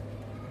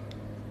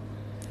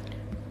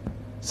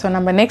 ஸோ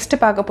நம்ம நெக்ஸ்ட்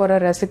பார்க்க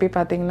போகிற ரெசிபி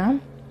பார்த்திங்கன்னா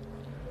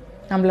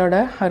நம்மளோட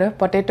ஒரு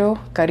பொட்டேட்டோ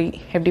கறி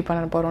எப்படி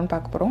பண்ண போகிறோம்னு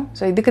பார்க்க போகிறோம்.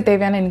 ஸோ இதுக்கு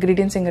தேவையான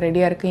இன்க்ரீடியன்ஸ் இங்கே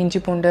ரெடியாக இருக்குது. இஞ்சி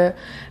பூண்டு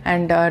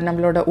அண்ட்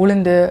நம்மளோட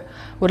உளுந்து,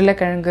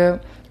 உருளைக்கிழங்கு,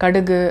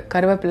 கடுகு,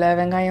 கருவேப்பிலை,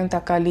 வெங்காயம்,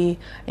 தக்காளி,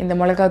 இந்த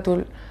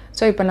மிளகாத்தூள்.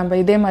 ஸோ இப்போ நம்ம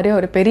இதே மாதிரி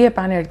ஒரு பெரிய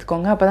பேன்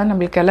எடுத்துக்கோங்க. அப்போ தான்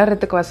நம்மளுக்கு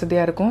கிளறதுக்கு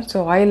வசதியாக இருக்கும்.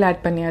 ஸோ ஆயில்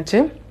ஆட்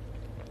பண்ணியாச்சு.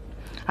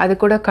 அது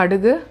கூட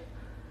கடுகு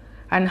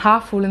அண்ட்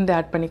ஹாஃப் உளுந்து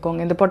ஆட்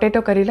பண்ணிக்கோங்க. இந்த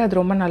பொட்டேட்டோ கறியில் அது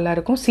ரொம்ப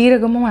நல்லாயிருக்கும்.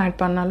 சீரகமும் ஆட்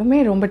பண்ணாலுமே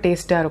ரொம்ப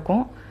டேஸ்ட்டாக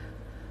இருக்கும்.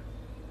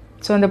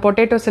 ஸோ இந்த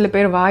பொட்டேட்டோ சில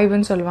பேர்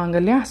வாய்வுன்னு சொல்லுவாங்க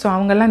இல்லையா, ஸோ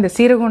அவங்கெல்லாம் இந்த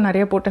சீரகம்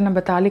நிறைய போட்டு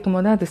நம்ம தாளிக்கும்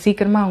போது அது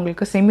சீக்கிரமாக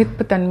அவங்களுக்கு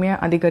செமிப்பு தன்மையை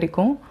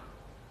அதிகரிக்கும்.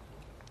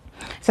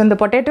 ஸோ இந்த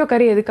பொட்டேட்டோ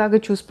கறி எதுக்காக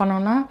சூஸ்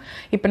பண்ணோன்னா,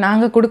 இப்போ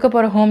நாங்கள் கொடுக்க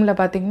போகிற ஹோமில்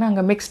பார்த்திங்கன்னா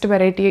அங்கே மிக்ஸ்டு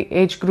வெரைட்டி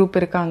ஏஜ் குரூப்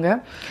இருக்காங்க.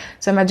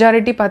 ஸோ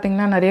மெஜாரிட்டி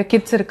பார்த்திங்கன்னா நிறைய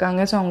கிட்ஸ் இருக்காங்க.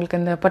 ஸோ அவங்களுக்கு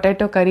இந்த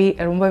பொட்டேட்டோ கறி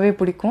ரொம்பவே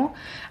பிடிக்கும்.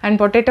 அண்ட்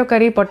பொட்டேட்டோ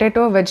கறி,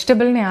 பொட்டேட்டோ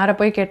வெஜிடபிள்னு யாரை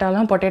போய்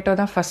கேட்டாலும் பொட்டேட்டோ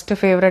தான் ஃபஸ்ட்டு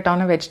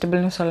ஃபேவரட்டான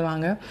வெஜிடபிள்னு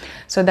சொல்லுவாங்க.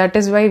 So that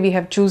is why we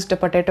have சூஸ்ட்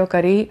potato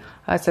கறி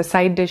அஸ் அ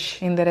சைட் டிஷ்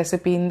இந்த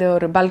ரெசிபி, இந்த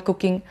ஒரு பல்க்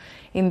குக்கிங்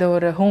இந்த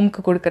ஒரு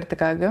ஹோம்க்கு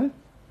கொடுக்கறதுக்காக.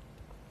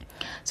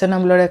 ஸோ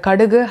நம்மளோட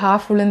கடுகு,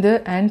 ஹாஃப் உளுந்து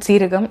அண்ட்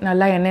சீரகம்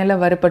நல்லா எண்ணெயில்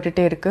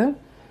வறுபட்டுட்டே இருக்குது.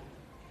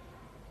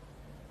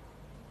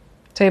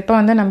 ஸோ இப்போ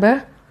வந்து நம்ம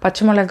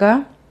பச்சை மிளகா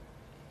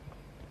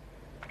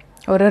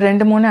ஒரு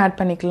 2-3 ஆட்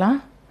பண்ணிக்கலாம்.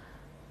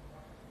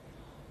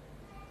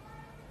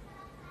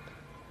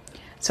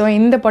 ஸோ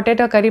இந்த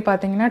பொட்டேட்டோ கறி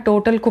பார்த்தீங்கன்னா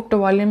total cooked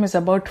volume is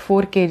about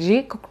 4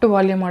 kg. Cooked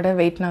வால்யூமோட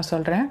wait நான்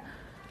சொல்கிறேன்.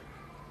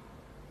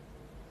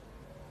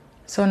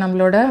 ஸோ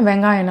நம்மளோட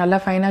வெங்காயம் நல்லா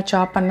ஃபைனாக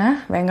சாப் பண்ண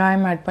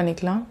வெங்காயம் ஆட்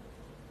பண்ணிக்கலாம்.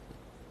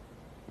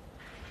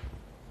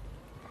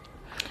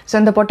 ஸோ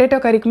அந்த பொட்டேட்டோ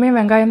கறிக்குமே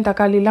வெங்காயம்,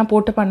 தக்காளிலாம்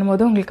போட்டு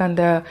பண்ணும்போது உங்களுக்கு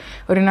அந்த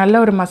ஒரு நல்ல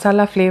ஒரு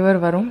மசாலா ஃப்ளேவர்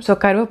வரும். ஸோ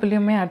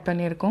கருவேப்பிலையுமே ஆட்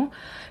பண்ணியிருக்கோம்.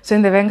 ஸோ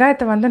இந்த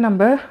வெங்காயத்தை வந்து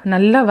நம்ம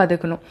நல்லா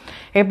வதக்கணும்.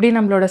 எப்படி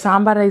நம்மளோட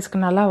சாம்பார் ரைஸ்க்கு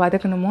நல்லா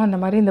வதக்கணுமோ அந்த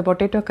மாதிரி இந்த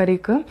பொட்டேட்டோ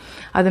கறிக்கு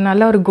அது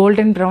நல்லா ஒரு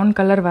கோல்டன் ப்ரௌன்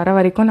கலர் வர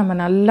வரைக்கும் நம்ம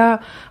நல்லா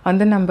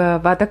வந்து நம்ம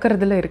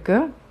வதக்கிறதுல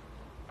இருக்குது.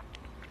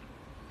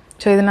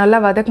 ஸோ இது நல்லா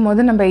வதக்கும்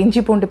போது நம்ம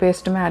இஞ்சி பூண்டு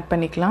பேஸ்ட்டுமே ஆட்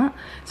பண்ணிக்கலாம்.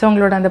 ஸோ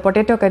உங்களோட அந்த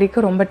பொட்டேட்டோ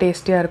கறிக்கு ரொம்ப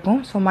டேஸ்டியாக இருக்கும்.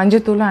 ஸோ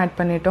மஞ்சத்தூளும் ஆட்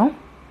பண்ணிட்டோம்.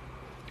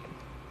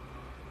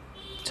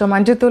 ஸோ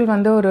மஞ்சத்தூள்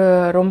வந்து ஒரு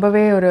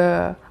ரொம்பவே ஒரு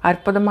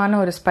அற்புதமான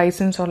ஒரு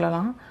ஸ்பைஸுன்னு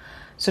சொல்லலாம்.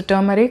 So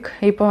turmeric.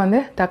 இப்போ வந்து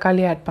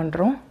தக்காளி ஆட்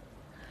பண்ணுறோம்.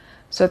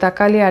 ஸோ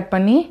தக்காளி ஆட்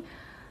பண்ணி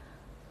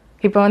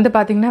இப்போ வந்து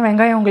பார்த்திங்கன்னா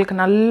வெங்காயம் உங்களுக்கு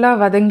நல்லா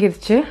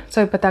வதங்கிருச்சு. ஸோ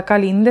இப்போ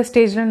தக்காளி இந்த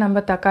ஸ்டேஜில்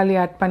நம்ம தக்காளி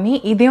ஆட் பண்ணி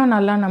இதையும்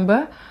நல்லா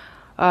நம்ம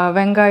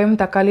வெங்காயம்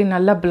தக்காளி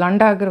நல்லா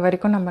பிளண்ட் ஆகுற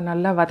வரைக்கும் நம்ம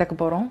நல்லா வதக்க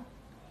போகிறோம்.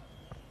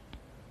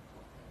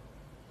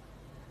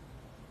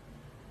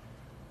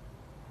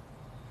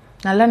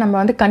 நல்லா நம்ம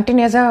வந்து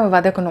கண்டினியூஸாக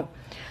வதக்கணும்.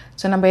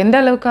 ஸோ நம்ம எந்த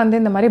அளவுக்கு வந்து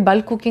இந்த மாதிரி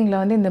பல்க் குக்கிங்கில்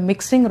வந்து இந்த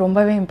மிக்சிங்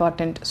ரொம்பவே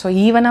இம்பார்ட்டண்ட். ஸோ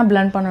ஈவனாக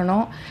பிளண்ட்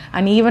பண்ணணும்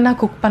அண்ட் ஈவனாக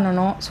குக்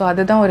பண்ணணும். ஸோ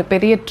அதுதான் ஒரு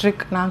பெரிய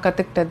ட்ரிக் நான்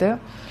கற்றுக்கிட்டது.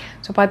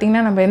 ஸோ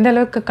பார்த்திங்கன்னா நம்ம எந்த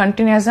அளவுக்கு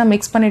கண்டினியூஸாக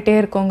மிக்ஸ் பண்ணிகிட்டே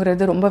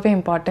இருக்கோங்கிறது ரொம்பவே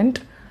இம்பார்ட்டண்ட்.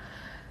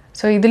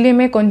 ஸோ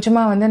இதுலேயுமே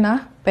கொஞ்சமாக வந்து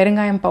நான்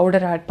பெருங்காயம்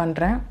பவுடர் ஆட்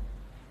பண்ணுறேன்.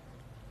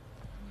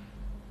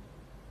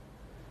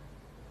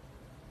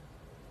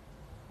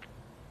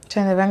 ஸோ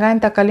இந்த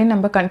வெங்காயம் தக்காளி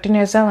நம்ம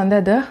கண்டினியூஸாக வந்து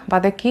அதை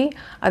வதக்கி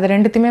அது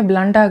ரெண்டுத்தையுமே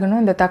பிளண்ட்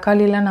ஆகணும். இந்த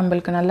தக்காளிலாம்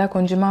நம்மளுக்கு நல்லா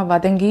கொஞ்சமாக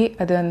வதங்கி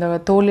அது அந்த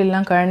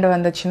தோலெல்லாம் கழண்டு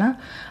வந்துச்சுன்னா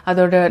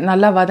அதோட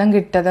நல்லா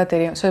வதங்கிட்டதாக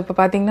தெரியும். ஸோ இப்போ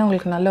பார்த்திங்கன்னா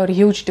உங்களுக்கு நல்ல ஒரு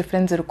ஹியூஜ்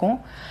டிஃப்ரென்ஸ் இருக்கும்.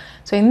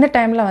 ஸோ இந்த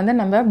டைமில் வந்து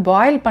நம்ம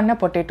பாயில் பண்ண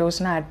பொட்டேட்டோஸ்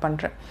நான் ஆட்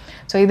பண்ணுறேன்.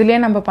 ஸோ இதுலேயே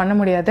நம்ம பண்ண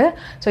முடியாது.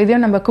 ஸோ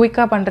இதையும் நம்ம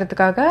குயிக்காக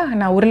பண்ணுறதுக்காக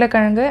நான்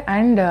உருளைக்கிழங்கு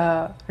அண்ட்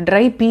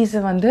ட்ரை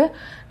பீஸை வந்து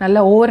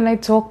நல்லா ஓவர்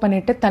நைட் சோக்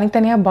பண்ணிவிட்டு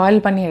தனித்தனியாக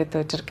பாயில் பண்ணி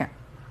எடுத்து வச்சுருக்கேன்.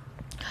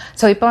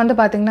 ஸோ இப்போ வந்து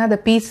பார்த்திங்கன்னா அந்த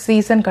பீஸ்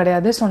சீசன்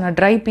கிடையாது. ஸோ நான்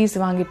ட்ரை பீஸ்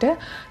வாங்கிட்டு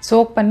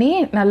சோக் பண்ணி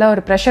நல்லா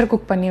ஒரு ப்ரெஷர்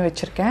குக் பண்ணி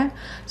வச்சுருக்கேன்.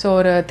 ஸோ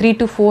ஒரு 3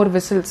 to 4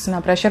 விசில்ஸ்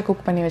நான் ப்ரெஷர்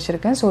குக் பண்ணி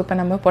வச்சுருக்கேன். ஸோ இப்போ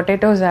நம்ம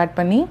பொட்டேட்டோஸ் ஆட்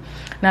பண்ணி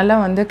நல்லா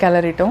வந்து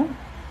கிளறிட்டோம்.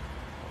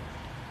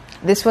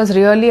 This was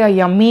really a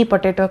yummy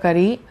potato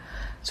கறி.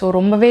 ஸோ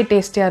ரொம்பவே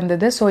டேஸ்டியாக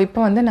இருந்தது. ஸோ இப்போ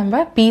வந்து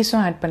நம்ம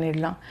பீஸும் ஆட்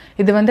பண்ணிடலாம்.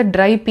 இது வந்து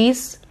ட்ரை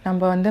பீஸ்,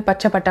 நம்ம வந்து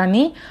பச்சை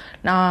பட்டாணி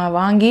நான்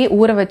வாங்கி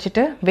ஊற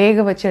வச்சுட்டு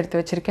வேக வச்சு எடுத்து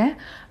வச்சுருக்கேன்.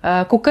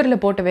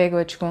 குக்கரில் போட்டு வேக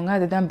வச்சுக்கோங்க,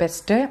 அதுதான்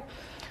best.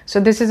 So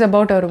this is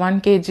about ஒரு 1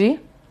 kg.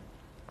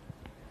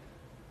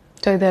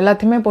 ஸோ இது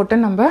எல்லாத்தையுமே போட்டு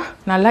நம்ம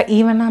நல்லா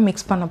ஈவனாக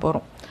மிக்ஸ் பண்ண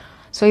போகிறோம்.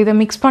 ஸோ இதை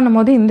மிக்ஸ்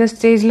பண்ணும்போது இந்த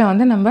ஸ்டேஜில்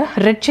வந்து நம்ம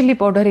ரெட் சில்லி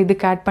பவுடர்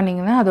இதுக்கு ஆட்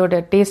பண்ணிங்கன்னா அதோட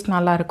டேஸ்ட்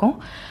நல்லாயிருக்கும்.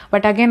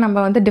 பட் அகைன் நம்ம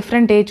வந்து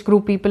டிஃப்ரெண்ட் ஏஜ்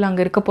குரூப் பீப்புள்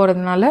அங்கே இருக்க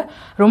போகிறதுனால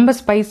ரொம்ப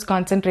ஸ்பைஸ்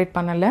கான்சென்ட்ரேட்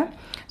பண்ணலை.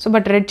 So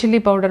but red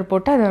chilli powder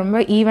போட்டு அது ரொம்ப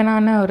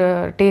ஈவனான ஒரு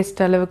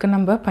டேஸ்ட் அளவுக்கு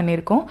நம்ம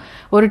பண்ணியிருக்கோம்.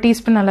 1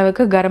 டீஸ்பூன்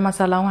அளவுக்கு கரம்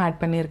மசாலாவும்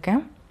ஆட்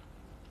பண்ணியிருக்கேன்.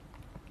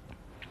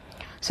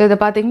 ஸோ இதை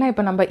பார்த்திங்கன்னா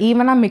இப்போ நம்ம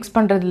ஈவனாக மிக்ஸ்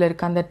பண்ணுறதுல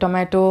இருக்குது அந்த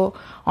டொமேட்டோ,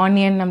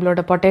 ஆனியன்,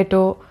 நம்மளோட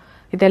பொட்டேட்டோ,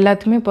 இது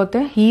எல்லாத்தையுமே போட்டு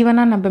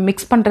ஈவனாக நம்ம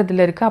மிக்ஸ்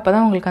பண்ணுறதுல இருக்குது. அப்போ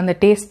தான் உங்களுக்கு அந்த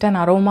டேஸ்ட் அண்ட்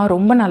அரோமா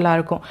ரொம்ப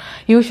நல்லாயிருக்கும்.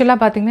 யூஸ்வலாக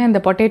பார்த்திங்கன்னா இந்த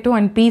பொட்டேட்டோ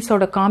அண்ட்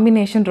பீஸோட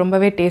காம்பினேஷன்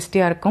ரொம்பவே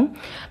டேஸ்டியாக இருக்கும்.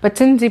 பட்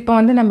சின்ஸ் இப்போ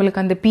வந்து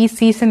நம்மளுக்கு அந்த பீஸ்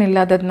சீசன்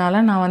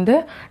இல்லாததுனால நான் வந்து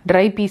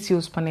ட்ரை பீஸ்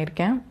யூஸ்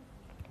பண்ணியிருக்கேன்.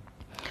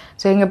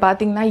 ஸோ இங்கே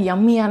பார்த்திங்கன்னா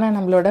யம்மியான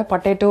நம்மளோட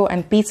பொட்டேட்டோ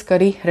அண்ட் பீஸ்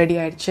கறி ரெடி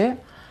ஆயிடுச்சு.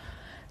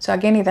 ஸோ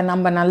அகெயின் இதை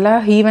நம்ம நல்லா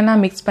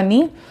ஈவனாக மிக்ஸ்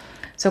பண்ணி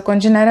ஸோ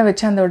கொஞ்ச நேரம்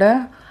வச்சு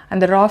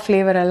அந்த ரா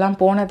ஃப்ளேவர் எல்லாம்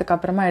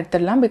போனதுக்கப்புறமா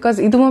எடுத்துடலாம். பிகாஸ்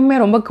இதுவுமே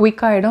ரொம்ப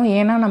குயிக்காகிடும்.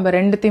 ஏன்னா நம்ம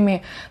ரெண்டுத்தையுமே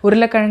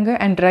உருளைக்கிழங்கு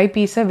அண்ட் ட்ரை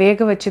பீஸை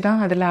வேக வச்சு தான்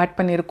அதில் ஆட்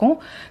பண்ணியிருக்கோம்.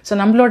 ஸோ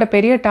நம்மளோட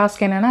பெரிய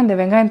டாஸ்க் என்னென்னா இந்த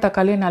வெங்காயம்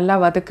தக்காளியை நல்லா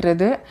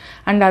வதக்குறது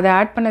அண்ட் அதை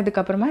ஆட்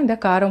பண்ணதுக்கப்புறமா இந்த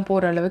காரம்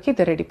போகிற அளவுக்கு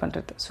இதை ரெடி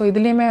பண்ணுறது. ஸோ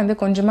இதுலேயுமே வந்து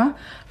கொஞ்சமாக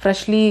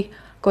ஃப்ரெஷ்லி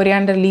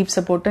கொரியாண்டர்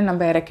லீவ்ஸை போட்டு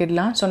நம்ம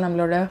இறக்கிடலாம். ஸோ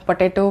நம்மளோட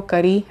பொட்டேட்டோ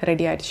கறி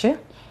ரெடி ஆயிடுச்சு.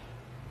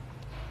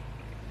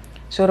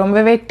 ஸோ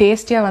ரொம்பவே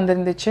டேஸ்டியாக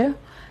வந்துருந்துச்சு.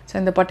 ஸோ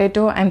இந்த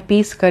பொட்டேட்டோ அண்ட்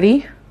பீஸ் கறி.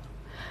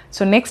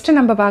 ஸோ நெக்ஸ்ட்டு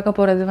நம்ம பார்க்க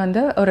போகிறது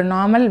வந்து ஒரு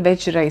நார்மல்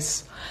வெஜ் ரைஸ்.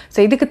 ஸோ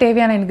இதுக்கு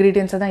தேவையான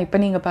இன்க்ரீடியன்ஸை தான் இப்போ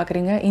நீங்கள்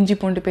பார்க்குறீங்க. இஞ்சி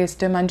பூண்டு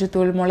பேஸ்ட்டு,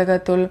 மஞ்சத்தூள்,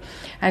 மிளகாத்தூள்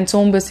அண்ட்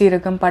சோம்பு,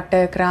 சீரகம், பட்டை,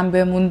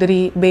 கிராம்பு,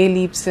 முந்திரி, பே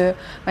லீவ்ஸு,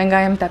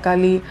 வெங்காயம்,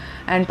 தக்காளி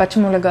அண்ட்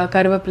பச்சை மிளகா,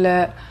 கருவேப்பிலை.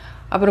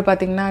 அப்புறம்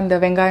பார்த்திங்கன்னா இந்த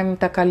வெங்காயம்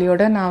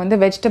தக்காளியோட நான்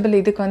வந்து வெஜிடபிள்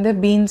இதுக்கு வந்து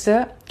beans,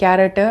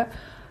 carrot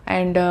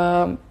and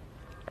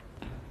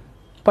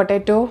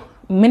potato,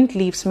 mint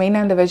leaves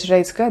மெயினாக இந்த வெஜ்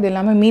ரைஸ்க்கு. அது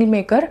இல்லாமல் மீல்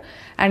மேக்கர்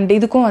அண்ட்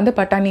இதுக்கும் வந்து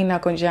பட்டாணி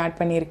நான் கொஞ்சம்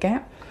ஆட் பண்ணியிருக்கேன்.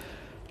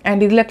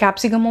 அண்ட் இதில்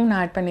கேப்சிகமும் நான்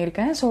ஆட்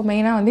பண்ணியிருக்கேன். ஸோ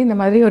மெயினாக வந்து இந்த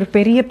மாதிரி ஒரு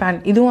பெரிய பேன்,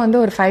 இதுவும் வந்து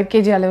ஒரு 5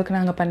 kg அளவுக்கு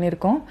நாங்கள்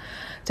பண்ணியிருக்கோம்.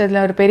 ஸோ இதில்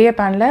ஒரு பெரிய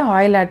பேனில்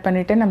ஆயில் ஆட்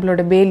பண்ணிவிட்டு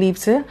நம்மளோட பே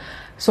லீவ்ஸு,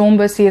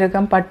 சோம்பு,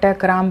 சீரகம், பட்டை,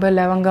 கிராம்பு,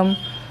 லவங்கம்,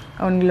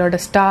 உங்களோட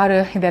ஸ்டாரு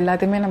இது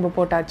எல்லாத்தையுமே நம்ம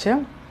போட்டாச்சு.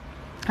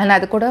 அண்ட்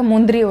அது கூட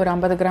முந்திரி ஒரு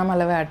 50 கிராம்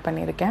அளவு ஆட்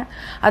பண்ணியிருக்கேன்.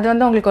 அது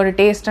வந்து உங்களுக்கு ஒரு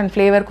டேஸ்ட் அண்ட்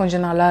ஃப்ளேவர்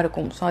கொஞ்சம்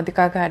நல்லாயிருக்கும். ஸோ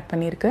அதுக்காக ஆட்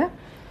பண்ணியிருக்கு.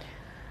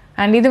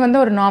 அண்ட் இது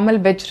வந்து ஒரு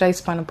நார்மல் வெஜ்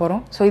ரைஸ் பண்ண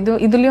போகிறோம். ஸோ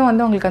இதுலேயும்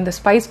வந்து உங்களுக்கு அந்த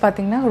ஸ்பைஸ்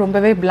பார்த்திங்கன்னா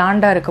ரொம்பவே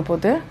பிளாண்டாக இருக்க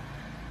போது.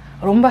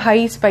 ரொம்ப ஹை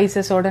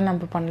ஸ்பைசஸோடு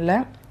நம்ம பண்ணல,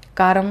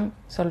 காரம்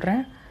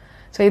சொல்கிறேன்.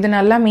 ஸோ இது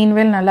நல்லா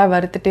மீன்வேல் நல்லா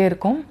வறுத்துட்டே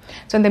இருக்கும்.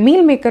 ஸோ இந்த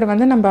மீல் மேக்கர்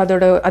வந்து நம்ம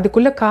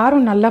அதுக்குள்ளே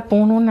காரம் நல்லா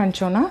போகணுன்னு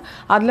நினச்சோன்னா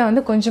அதில்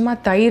வந்து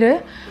கொஞ்சமாக தயிர்,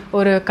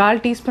 ஒரு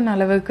 1/4 டீஸ்பூன்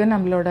அளவுக்கு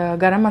நம்மளோட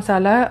கரம்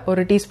மசாலா,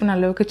 1 டீஸ்பூன்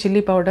அளவுக்கு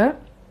சில்லி பவுடர்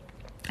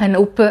அண்ட்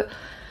உப்பு,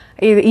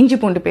 இது இஞ்சி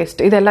பூண்டு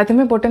பேஸ்ட், இது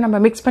எல்லாத்தையுமே போட்டு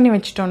நம்ம மிக்ஸ் பண்ணி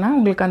வச்சிட்டோன்னா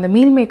உங்களுக்கு அந்த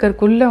மீல்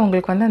மேக்கருக்குள்ளே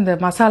உங்களுக்கு வந்து அந்த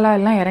மசாலா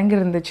எல்லாம் இறங்கி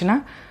இருந்துச்சுன்னா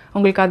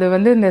உங்களுக்கு அது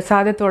வந்து இந்த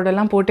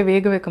சாதத்தோடலாம் போட்டு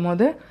வேக வைக்கும்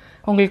போது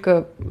உங்களுக்கு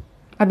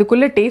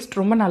அதுக்குள்ளே டேஸ்ட்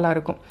ரொம்ப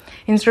நல்லாயிருக்கும்.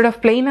 இன்ஸ்டெட் ஆஃப்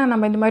பிளெயினாக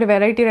நம்ம இந்த மாதிரி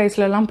வெரைட்டி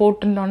ரைஸ்லலாம்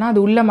போட்டுருந்தோன்னா அது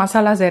உள்ள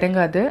மசாலாஸ்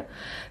இறங்காது.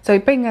 ஸோ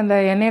இப்போ இங்கே அந்த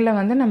எண்ணெயில்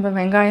வந்து நம்ம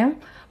வெங்காயம்,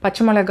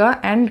 பச்சை மிளகா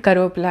அண்ட்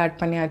கருவேப்பிலை ஆட்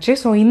பண்ணியாச்சு.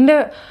 ஸோ இந்த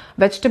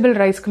வெஜிடபிள்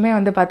ரைஸ்க்குமே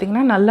வந்து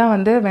பார்த்திங்கன்னா நல்லா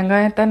வந்து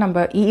வெங்காயத்தை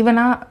நம்ம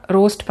ஈவனாக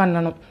ரோஸ்ட்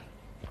பண்ணணும்.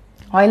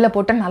 ஆயிலில்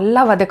போட்டு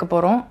நல்லா வதக்க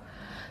போகிறோம்.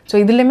 ஸோ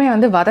இதுலேயுமே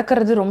வந்து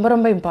வதக்கிறது ரொம்ப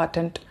ரொம்ப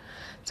இம்பார்ட்டண்ட்.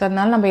 ஸோ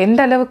அதனால் நம்ம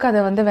எந்த அளவுக்கு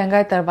அதை வந்து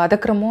வெங்காயத்தை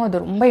வதக்குறோமோ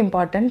அது ரொம்ப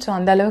இம்பார்ட்டண்ட். ஸோ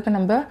அந்த அளவுக்கு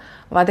நம்ம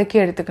வதக்கி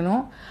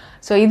எடுத்துக்கணும்.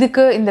 ஸோ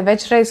இதுக்கு இந்த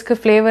வெஜ் ரைஸ்க்கு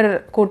ஃப்ளேவர்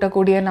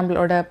கூட்டக்கூடிய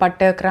நம்மளோட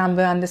பட்டை,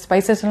 கிராம்பு அந்த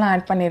ஸ்பைசஸ்லாம்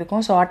ஆட்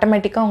பண்ணியிருக்கோம். ஸோ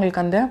ஆட்டோமேட்டிக்காக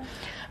உங்களுக்கு அந்த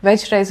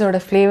வெஜ் ரைஸோட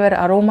ஃப்ளேவர்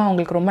அரோமா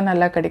உங்களுக்கு ரொம்ப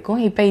நல்லா கிடைக்கும்.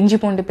 இப்போ இஞ்சி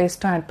பூண்டு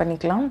பேஸ்ட்டும் ஆட்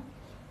பண்ணிக்கலாம்.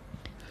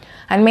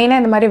 அண்ட்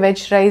மெயினாக இந்த மாதிரி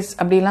வெஜ் ரைஸ்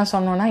அப்படிலாம்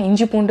சொன்னோன்னா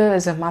இஞ்சி பூண்டு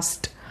இஸ் அ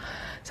மஸ்ட்.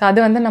 ஸோ அது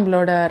வந்து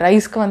நம்மளோட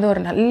ரைஸ்க்கு வந்து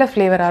ஒரு நல்ல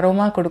ஃப்ளேவர்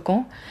அரோமா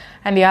கொடுக்கும்.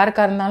 அண்ட்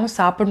யாருக்காக இருந்தாலும்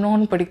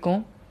சாப்பிடணும்னு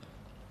பிடிக்கும்.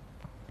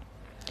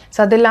 ஸோ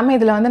அது இல்லாமல்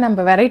இதில் வந்து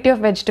நம்ம வெரைட்டி ஆஃப்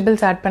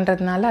வெஜிடபிள்ஸ் ஆட்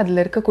பண்ணுறதுனால அதில்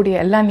இருக்கக்கூடிய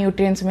எல்லா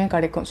நியூட்ரியன்ஸுமே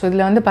கிடைக்கும். ஸோ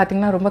இதில் வந்து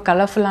பார்த்திங்கன்னா ரொம்ப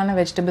கலர்ஃபுல்லான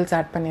வெஜிடபிள்ஸ்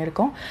ஆட்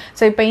பண்ணியிருக்கோம்.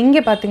 ஸோ இப்போ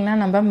இங்கே பார்த்திங்கன்னா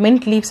நம்ம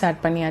மின்ட் லீவ்ஸ் ஆட்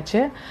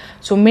பண்ணியாச்சு.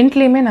 ஸோ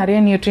மின்ட்லேயுமே நிறைய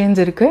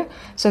நியூட்ரியன்ஸ் இருக்குது.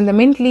 ஸோ இந்த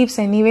மின்ட் லீவ்ஸ்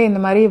எனிவே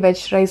இந்த மாதிரி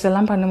வெஜ் ரைஸ்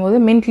எல்லாம் பண்ணும்போது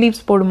மின்ட்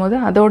லீவ்ஸ் போடும்போது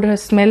அதோட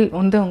ஸ்மெல்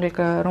வந்து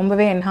உங்களுக்கு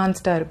ரொம்பவே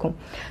என்ஹான்ஸ்டாக இருக்கும்.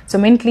 ஸோ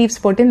மின்ட்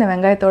லீவ்ஸ் போட்டு இந்த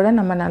வெங்காயத்தோடு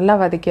நம்ம நல்லா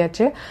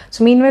வதக்கியாச்சு.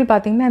 ஸோ மீன்வேல்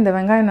பார்த்திங்கன்னா இந்த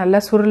வெங்காயம்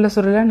நல்லா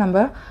சுருள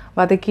நம்ம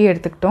வதக்கி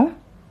எடுத்துக்கிட்டோம்.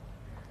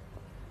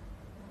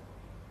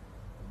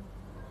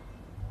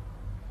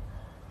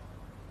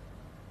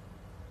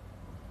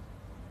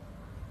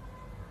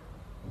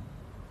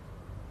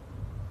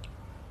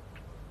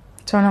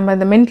 ஸோ நம்ம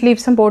இந்த மின்ட்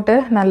லீவ்ஸும் போட்டு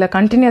நல்லா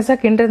கண்டினியூஸாக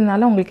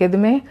கிண்டுறதுனால உங்களுக்கு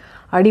எதுவுமே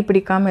அடி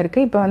பிடிக்காமல்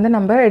இருக்குது. இப்போ வந்து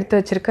நம்ம எடுத்து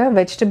வச்சுருக்க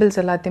வெஜிடபிள்ஸ்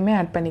எல்லாத்தையுமே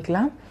ஆட்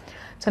பண்ணிக்கலாம்.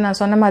 ஸோ நான்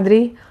சொன்ன மாதிரி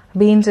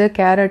beans,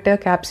 carrot,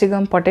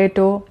 capsicum,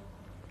 potato,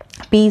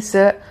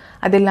 piece,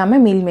 அது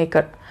இல்லாமல் மீல்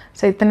மேக்கர்.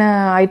 ஸோ இத்தனை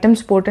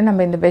ஐட்டம்ஸ் போட்டு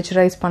நம்ம இந்த வெஜ்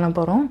ரைஸ் பண்ண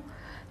போகிறோம்.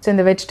 ஸோ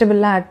இந்த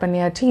வெஜிடபிள்லாம் ஆட்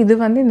பண்ணியாச்சு. இது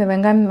வந்து இந்த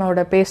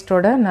வெங்காயமோட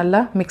பேஸ்ட்டோட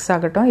நல்லா மிக்ஸ்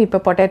ஆகட்டும். இப்போ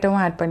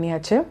பொட்டேட்டோவும் ஆட்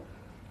பண்ணியாச்சு.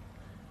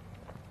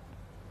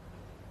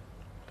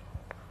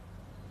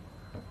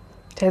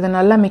 ஸோ இதை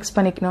நல்லா மிக்ஸ்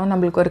பண்ணிக்கணும்.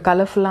 நம்மளுக்கு ஒரு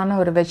கலர்ஃபுல்லான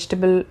ஒரு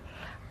வெஜிடபிள்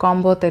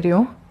காம்போ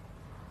தெரியும்.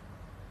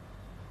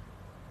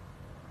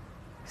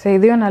 ஸோ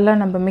இதையும் நல்லா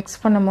நம்ம மிக்ஸ்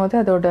பண்ணும் போது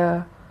அதோட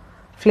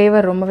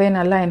ஃப்ளேவர் ரொம்பவே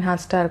நல்லா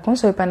என்ஹான்ஸ்டாக இருக்கும்.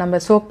 ஸோ இப்போ நம்ம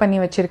சோக் பண்ணி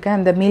வச்சுருக்கேன்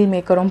அந்த மீல்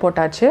மேக்கரும்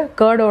போட்டாச்சு.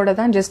 கர்டோடு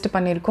தான் ஜஸ்ட்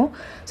பண்ணியிருக்கோம்.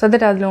 ஸோ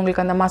தட் அதில்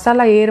உங்களுக்கு அந்த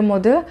மசாலா ஏறும்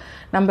போது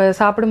நம்ம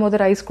சாப்பிடும்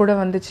போது ரைஸ் கூட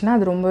வந்துச்சுன்னா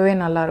அது ரொம்பவே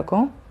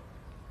நல்லாயிருக்கும்.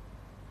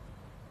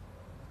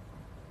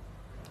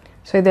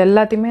 ஸோ இது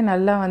எல்லாத்தையுமே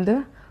நல்லா வந்து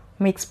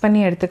மிக்ஸ்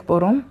பண்ணி எடுத்துக்க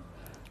போகிறோம்.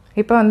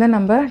 இப்போ வந்து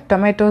நம்ம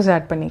டொமேட்டோஸ்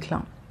ஆட்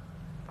பண்ணிக்கலாம்.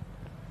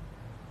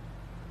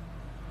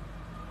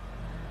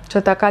 ஸோ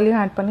தக்காளியும்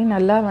ஆட் பண்ணி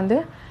நல்லா வந்து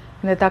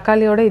இந்த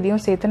தக்காளியோடு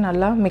இதையும் சேர்த்து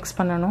நல்லா மிக்ஸ்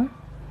பண்ணணும்.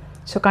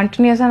 ஸோ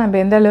கண்டினியூஸாக நம்ம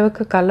எந்த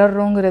அளவுக்கு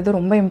கலர்றோங்கிறது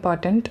ரொம்ப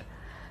இம்பார்ட்டண்ட்.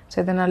 ஸோ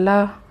இதை நல்லா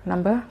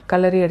நம்ம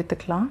கலரி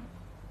எடுத்துக்கலாம்.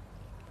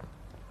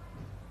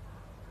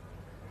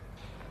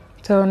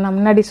 ஸோ நான்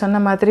முன்னாடி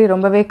சொன்ன மாதிரி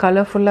ரொம்பவே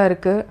கலர்ஃபுல்லாக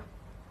இருக்குது.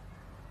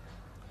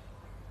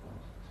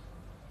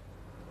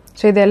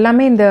 ஸோ இது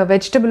எல்லாமே இந்த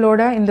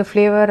வெஜிடபிளோட இந்த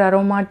ஃப்ளேவர்,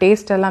 அரோமா,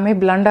 டேஸ்ட் எல்லாமே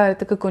பிளண்ட்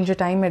ஆகிறதுக்கு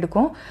கொஞ்சம் டைம்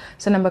எடுக்கும்.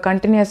 ஸோ நம்ம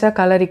கண்டினியூஸாக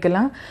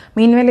கலரிக்கலாம்.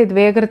 மீன்வேல் இது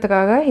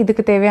வேகிறதுக்காக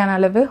இதுக்கு தேவையான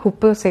அளவு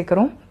உப்பு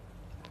சேர்க்குறோம்.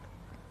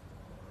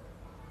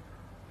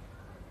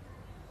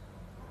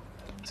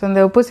 ஸோ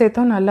இந்த உப்பு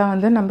சேர்த்தும் நல்லா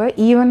வந்து நம்ம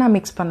ஈவனாக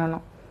மிக்ஸ்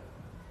பண்ணணும்.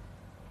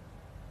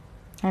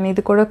 அண்ட்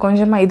இது கூட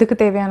கொஞ்சமாக இதுக்கு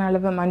தேவையான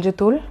அளவு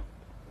மஞ்சத்தூள்,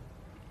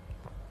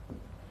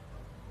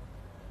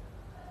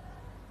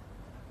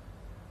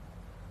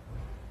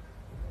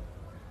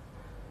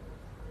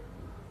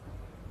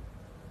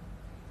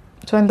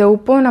 ஸோ இந்த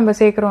உப்பும் நம்ம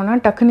சேர்க்குறோன்னா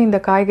டக்குன்னு இந்த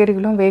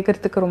காய்கறிகளும்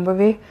வேகிறதுக்கு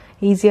ரொம்பவே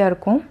ஈஸியாக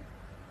இருக்கும்.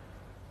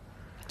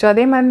 ஸோ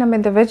அதே மாதிரி நம்ம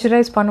இந்த வெஜ்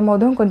ரைஸ்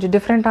பண்ணும்போதும் கொஞ்சம்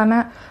டிஃப்ரெண்ட்டான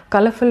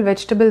கலர்ஃபுல்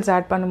வெஜிடபிள்ஸ்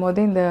ஆட் பண்ணும்போது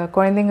இந்த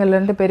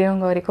குழந்தைங்கள்லேருந்து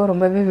பெரியவங்க வரைக்கும்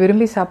ரொம்பவே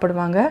விரும்பி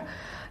சாப்பிடுவாங்க.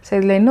 ஸோ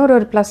இதில் இன்னொரு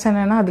ப்ளஸ்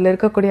என்னென்னா அதில்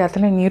இருக்கக்கூடிய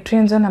அத்தனை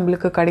நியூட்ரியன்ஸும்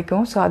நம்மளுக்கு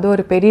கிடைக்கும். ஸோ அது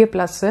ஒரு பெரிய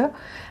ப்ளஸ்ஸு.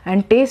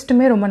 அண்ட்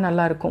டேஸ்ட்டுமே ரொம்ப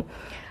நல்லாயிருக்கும்.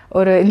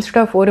 ஒரு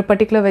இன்ஸ்டெட் ஆஃப் ஒரு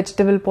பர்டிகுலர்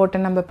வெஜிடபிள் போட்டு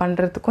நம்ம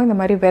பண்ணுறதுக்கும் இந்த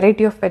மாதிரி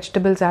வெரைட்டி ஆஃப்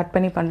வெஜிடபிள்ஸ் ஆட்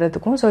பண்ணி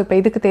பண்ணுறதுக்கும். ஸோ இப்போ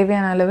இதுக்கு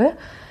தேவையான அளவு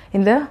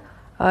இந்த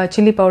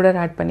சில்லி பவுடர்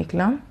ஆட்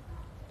பண்ணிக்கலாம்.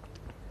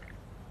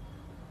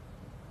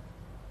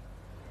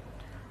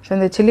 ஸோ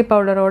இந்த சில்லி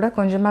பவுடரோட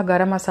கொஞ்சமாக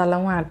கரம்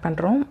மசாலாவும் ஆட்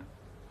பண்ணுறோம்.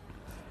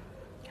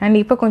 அண்ட்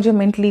இப்போ கொஞ்சம்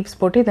மின்ட் லீவ்ஸ்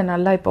போட்டு இதை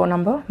நல்லா இப்போ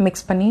நம்ம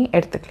மிக்ஸ் பண்ணி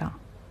எடுத்துக்கலாம்.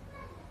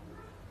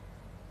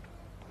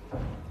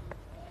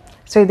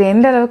 ஸோ இது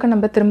எந்த அளவுக்கு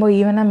நம்ம திரும்ப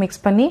ஈவனாக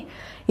மிக்ஸ் பண்ணி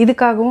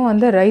இதுக்காகவும்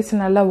வந்து ரைஸ்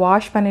நல்லா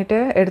வாஷ் பண்ணிவிட்டு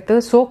எடுத்து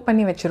சோக்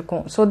பண்ணி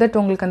வச்சுருக்கோம். ஸோ தட்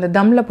உங்களுக்கு அந்த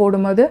தம்மில்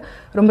போடும்போது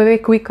ரொம்பவே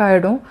குயிக்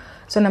ஆகிடும்.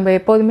 ஸோ நம்ம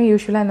எப்போதுமே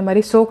யூஸ்வலாக இந்த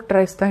மாதிரி சோக்ட்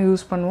ரைஸ் தான்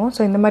யூஸ் பண்ணுவோம்.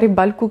 ஸோ இந்த மாதிரி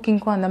பல்க்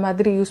குக்கிங்க்கும் அந்த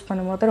மாதிரி யூஸ்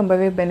பண்ணும்போது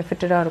ரொம்பவே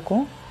பெனிஃபிட்டடாக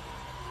இருக்கும்.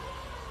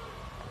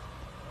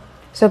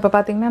 ஸோ இப்போ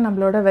பார்த்திங்கன்னா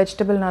நம்மளோட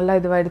வெஜிடபிள் நல்லா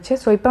இதுவாகிடுச்சு.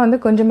 ஸோ இப்போ வந்து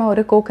கொஞ்சமாக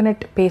ஒரு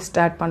கோகனட் பேஸ்ட்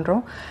ஆட்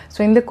பண்ணுறோம். ஸோ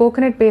இந்த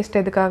கோகனட் பேஸ்ட்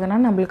எதுக்காகனா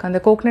நம்மளுக்கு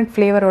அந்த கோகனட்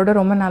ஃப்ளேவரோடு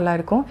ரொம்ப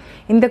நல்லாயிருக்கும்.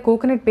 இந்த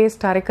கோகனட்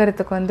பேஸ்ட்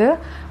அரைக்கிறதுக்கு வந்து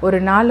ஒரு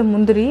 4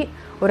 முந்திரி,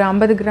 ஒரு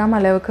 50 கிராம்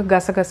அளவுக்கு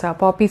கசகசா,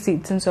 பாப்பி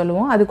சீட்ஸ்ன்னு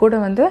சொல்லுவோம். அது கூட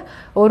வந்து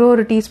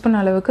ஒரு டீஸ்பூன்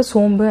அளவுக்கு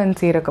சோம்பு அண்ட்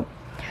சீரகம்.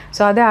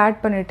 ஸோ அதை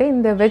ஆட் பண்ணிவிட்டு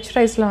இந்த வெஜ்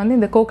ரைஸில் வந்து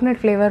இந்த கோகனட்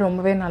ஃப்ளேவர்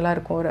ரொம்பவே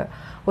நல்லாயிருக்கும்.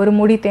 ஒரு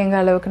முடி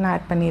தேங்காய் அளவுக்கு நான்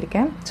ஆட்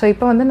பண்ணியிருக்கேன். ஸோ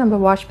இப்போ வந்து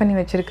நம்ம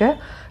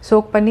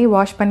சோக் பண்ணி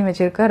வாஷ் பண்ணி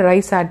வச்சுருக்க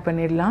ரைஸ் ஆட்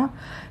பண்ணிடலாம்.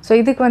 ஸோ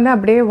இதுக்கு வந்து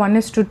அப்படியே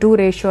 1:2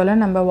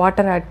 ரேஷியோவில் நம்ம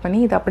வாட்டர் ஆட் பண்ணி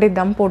இது அப்படியே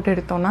தம் போட்டு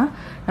எடுத்தோன்னா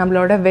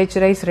நம்மளோட வெஜ்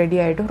ரைஸ் ரெடி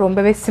ஆகிடும்.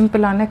 ரொம்பவே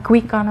சிம்பிளான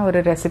குயிக்கான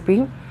ஒரு ரெசிபி.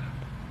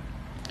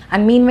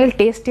 அண்ட் மீன்வேல்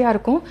டேஸ்டியாக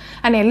இருக்கும்.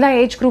 அண்ட் எல்லா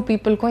ஏஜ் குரூப்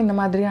பீப்புளுக்கும் இந்த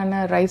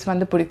மாதிரியான ரைஸ்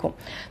வந்து பிடிக்கும்.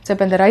 ஸோ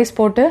இப்போ இந்த ரைஸ்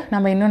போட்டு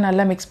நம்ம இன்னும்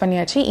நல்லா மிக்ஸ்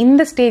பண்ணியாச்சு.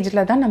 இந்த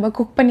ஸ்டேஜில் தான் நம்ம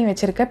குக் பண்ணி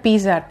வச்சுருக்க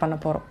பீஸ் ஆட் பண்ண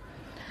போகிறோம்.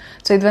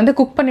 ஸோ இது வந்து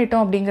குக்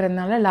பண்ணிட்டோம்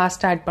அப்படிங்கிறதுனால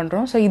லாஸ்ட் ஆட்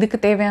பண்ணுறோம். ஸோ இதுக்கு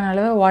தேவையான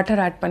அளவு வாட்டர்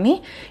ஆட் பண்ணி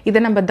இதை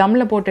நம்ம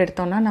தம்மில் போட்டு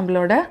எடுத்தோம்னா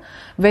நம்மளோட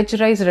வெஜ்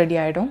ரைஸ் ரெடி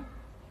ஆகிடும்.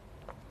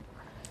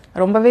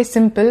 ரொம்பவே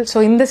சிம்பிள். ஸோ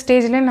இந்த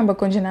ஸ்டேஜ்லேயே நம்ம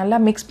கொஞ்சம் நல்லா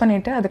மிக்ஸ்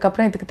பண்ணிவிட்டு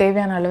அதுக்கப்புறம் இதுக்கு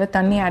தேவையான அளவு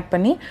தண்ணி ஆட்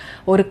பண்ணி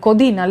ஒரு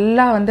கொதி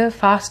நல்லா வந்து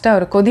ஃபாஸ்ட்டாக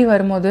ஒரு கொதி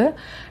வரும்போது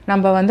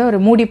நம்ம வந்து ஒரு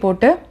மூடி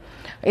போட்டு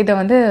இதை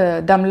வந்து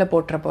தம்மில்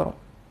போட்டுற போகிறோம்.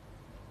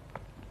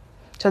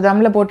 ஸோ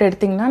தம்மில் போட்டு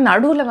எடுத்திங்கன்னா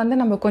நடுவில் வந்து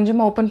நம்ம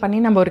கொஞ்சமாக ஓப்பன் பண்ணி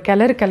நம்ம ஒரு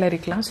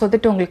கிளறிக்கலாம். ஸோ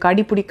தட் உங்களுக்கு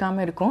அடி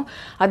பிடிக்காமல் இருக்கும்.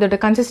 அதோட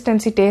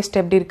கன்சிஸ்டன்சி டேஸ்ட்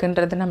எப்படி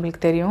இருக்குன்றது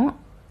நம்மளுக்கு தெரியும்.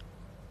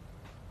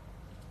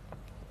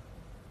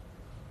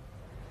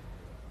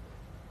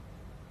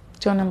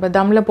 ஸோ நம்ம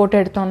தம்மில் போட்டு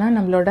எடுத்தோன்னா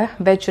நம்மளோட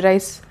வெஜ்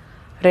ரைஸ்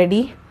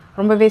ரெடி.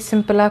 ரொம்பவே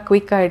சிம்பிளாக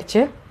குயிக்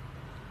ஆகிடுச்சு.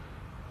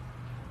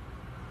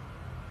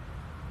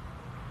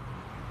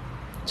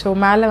 ஸோ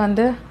மேலே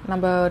வந்து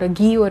நம்ம ஒரு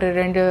ஒரு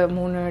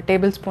 2-3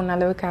 டேபிள் ஸ்பூன்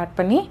அளவுக்கு ஆட்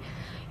பண்ணி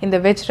இந்த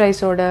வெஜ்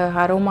ரைஸோட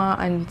அரோமா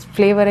அண்ட்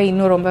ஃப்ளேவரை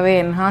இன்னும் ரொம்பவே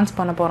என்ஹான்ஸ்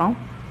பண்ண போகிறோம்.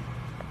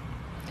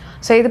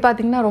 ஸோ இது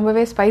பார்த்திங்கன்னா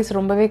ரொம்பவே ஸ்பைஸ்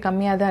ரொம்பவே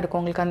கம்மியாக தான்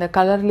இருக்கும். உங்களுக்கு அந்த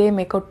கலர்லேயே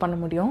மேக் அவுட் பண்ண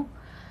முடியும்.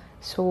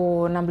 ஸோ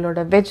நம்மளோட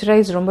வெஜ்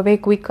ரைஸ் ரொம்பவே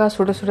குயிக்காக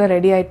சுட சுட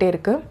ரெடி ஆகிட்டே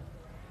இருக்குது.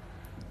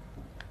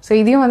 ஸோ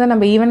இதையும் வந்து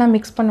நம்ம ஈவனாக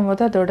மிக்ஸ்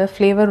பண்ணும்போது அதோட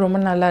ஃப்ளேவர் ரொம்ப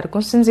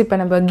நல்லாயிருக்கும். சின்ஸ் இப்போ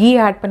நம்ம கீ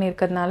ஆட்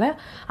பண்ணியிருக்கிறதுனால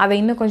அதை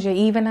இன்னும் கொஞ்சம்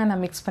ஈவனாக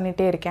நான் மிக்ஸ்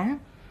பண்ணிகிட்டே இருக்கேன்.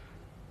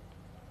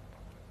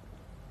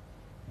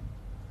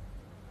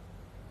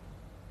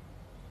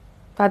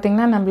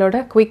 பார்த்திங்கன்னா நம்மளோட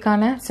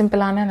குயிக்கான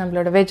சிம்பிளான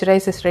நம்மளோட veg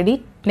rice is ready.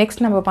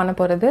 Next நம்ம பண்ண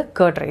போகிறது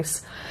curd rice.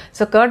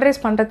 So curd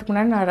rice பண்ணுறதுக்கு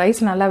முன்னாடி நான் ரைஸ்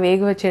நல்லா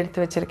வேக வச்சு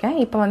எடுத்து வச்சுருக்கேன்.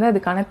 இப்போ வந்து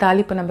அதுக்கான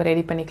தாளிப்பு நம்ம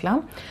ரெடி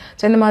பண்ணிக்கலாம்.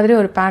 ஸோ இந்த மாதிரி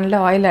ஒரு பேனில்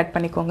ஆயில் ஆட்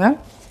பண்ணிக்கோங்க.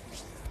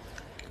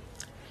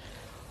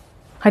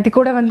 அது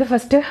கூட வந்து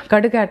ஃபஸ்ட்டு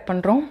கடுகு ஆட்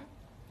பண்ணுறோம்.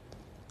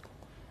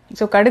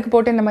 ஸோ கடுகு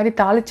போட்டு இந்த மாதிரி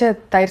தாளித்த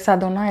தயிர்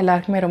சாதம்னா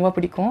எல்லாருக்குமே ரொம்ப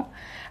பிடிக்கும்.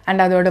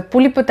 அண்ட் அதோட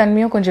புளிப்பு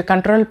தன்மையும் கொஞ்சம்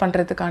கண்ட்ரோல்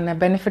பண்ணுறதுக்கான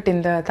பெனிஃபிட்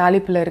இந்த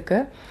தாளிப்பில்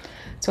இருக்குது.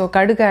 ஸோ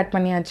கடுகு ஆட்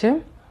பண்ணியாச்சு.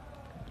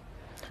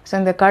 ஸோ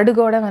இந்த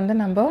கடுகோடு வந்து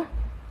நம்ம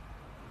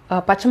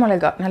பச்சை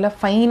மிளகா நல்லா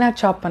ஃபைனாக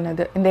சாப்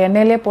பண்ணுது இந்த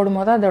எண்ணெயிலே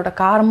போடும்போது அதோட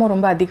காரமும்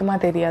ரொம்ப அதிகமாக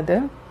தெரியாது.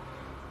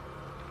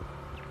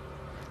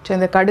 ஸோ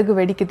இந்த கடுகு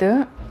வெடிக்குது.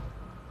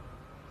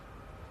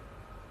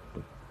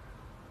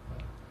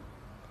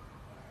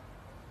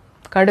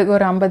 கடுகு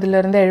ஒரு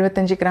 50லேருந்து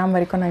 75 கிராம்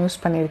வரைக்கும் நான்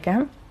யூஸ்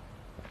பண்ணியிருக்கேன்.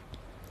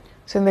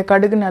 ஸோ இந்த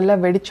கடுகு நல்லா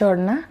வெடித்த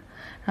உடனே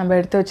நம்ம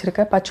எடுத்து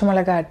வச்சுருக்க பச்சை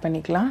மிளகா ஆட்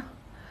பண்ணிக்கலாம்.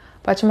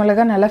 பச்சை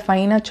மிளகா நல்லா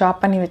ஃபைனாக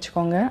சாப் பண்ணி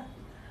வச்சுக்கோங்க.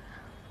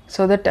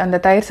 ஸோ தட் அந்த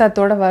தயிர்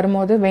சாதத்தோடு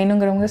வரும்போது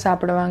வேணுங்கிறவங்க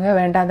சாப்பிடுவாங்க,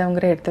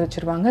 வேண்டாதவங்க எடுத்து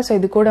வச்சுருவாங்க. ஸோ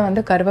இது கூட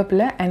வந்து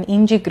கருவேப்பிலை அண்ட்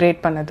இஞ்சி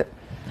கிரேட் பண்ணது.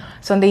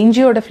 ஸோ அந்த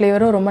இஞ்சியோட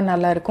ஃப்ளேவரும் ரொம்ப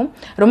நல்லாயிருக்கும்.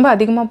 ரொம்ப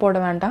அதிகமாக போட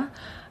வேண்டாம்,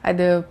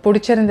 அது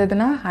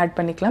பிடிச்சிருந்ததுன்னா ஆட்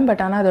பண்ணிக்கலாம்.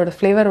 பட் ஆனால் அதோடய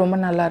ஃப்ளேவர் ரொம்ப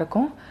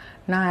நல்லாயிருக்கும்.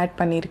 நான் ஆட்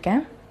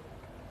பண்ணியிருக்கேன்.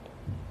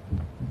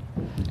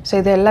 ஸோ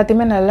இது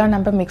எல்லாத்தையுமே நல்லா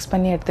நம்ம மிக்ஸ்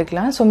பண்ணி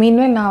எடுத்துக்கலாம். ஸோ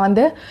மீன்வேல் நான்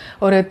வந்து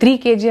ஒரு 3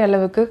 kg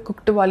அளவுக்கு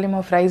குக்டு வால்யூம்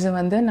ஆஃப் ரைஸை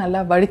வந்து நல்லா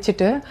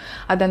வடிச்சிட்டு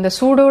அது அந்த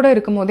சூடோடு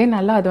இருக்கும் போதே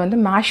நல்லா அது வந்து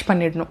மேஷ்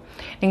பண்ணிடணும்.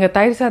 நீங்கள்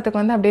தயிர்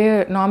சாதத்துக்கு வந்து அப்படியே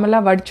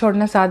நார்மலாக வடித்த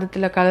உடனே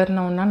சாதத்தில்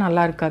கலர்னோன்னா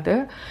நல்லா இருக்காது.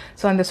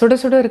 ஸோ அந்த சுட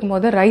சுட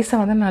இருக்கும்போது ரைஸை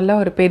வந்து நல்லா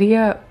ஒரு பெரிய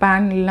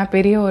பேன் இல்லைனா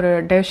பெரிய ஒரு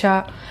டேஷா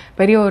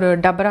பெரிய ஒரு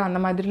டபரா அந்த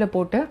மாதிரியில்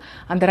போட்டு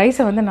அந்த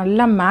ரைஸை வந்து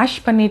நல்லா மேஷ்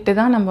பண்ணிட்டு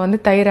தான் நம்ம வந்து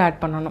தயிர்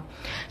ஆட் பண்ணணும்.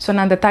 ஸோ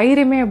நான் அந்த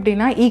தயிருமே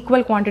எப்படின்னா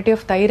ஈக்குவல் குவான்டிட்டி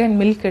ஆஃப் தயிர் அண்ட்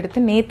மில்க் எடுத்து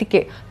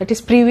நேற்றுக்கே தட்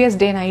இஸ் ப்ரீவியஸ்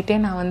டே நைட்டே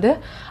நான் வந்து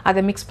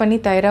அதை மிக்ஸ் பண்ணி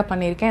தயிராக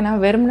பண்ணியிருக்கேன். ஏன்னா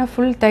வெறும்னா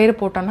ஃபுல் தயிர்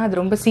போட்டோன்னா அது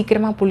ரொம்ப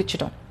சீக்கிரமாக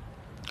புளிச்சிடும்.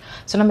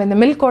 ஸோ நம்ம இந்த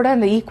மில்கோட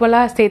அந்த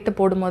ஈக்குவலாக சேர்த்து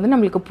போடும்போது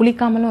நம்மளுக்கு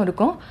புளிக்காமலும்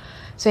இருக்கும்.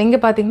 ஸோ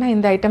இங்கே பார்த்தீங்கன்னா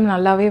இந்த ஐட்டம்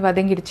நல்லாவே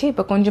வதங்கிடுச்சு.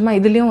 இப்போ கொஞ்சமாக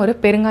இதுலேயும் ஒரு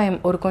பெருங்காயம்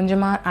ஒரு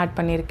கொஞ்சமாக ஆட்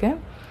பண்ணியிருக்கேன்.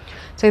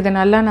 ஸோ இதை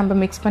நல்லா நம்ம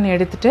மிக்ஸ் பண்ணி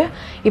எடுத்துகிட்டு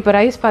இப்போ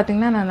ரைஸ்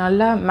பார்த்திங்கன்னா நான்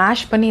நல்லா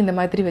மேஷ் பண்ணி இந்த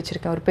மாதிரி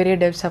வச்சுருக்கேன் ஒரு பெரிய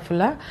டெப்ஸா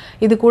ஃபுல்லாக.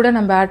 இது கூட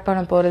நம்ம ஆட்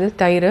பண்ண போகிறது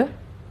தயிர்,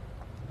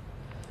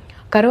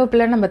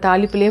 கருவேப்பிலை நம்ம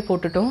தாளிப்பிலேயே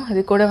போட்டுட்டோம்.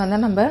 இது கூட வந்து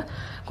நம்ம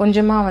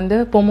கொஞ்சமாக வந்து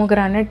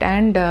பொமோகிரானட்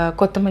அண்ட்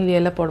கொத்தமல்லி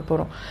எல்லாம் போட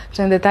போகிறோம். ஸோ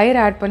இந்த தயிர்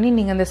ஆட் பண்ணி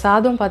நீங்கள் அந்த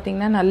சாதம்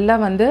பார்த்திங்கன்னா நல்லா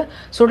வந்து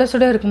சுட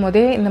சுட இருக்கும்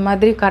போதே இந்த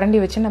மாதிரி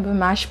கரண்டி வச்சு நம்ம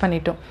மேஷ்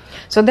பண்ணிட்டோம்.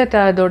 ஸோ தட்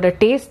அதோட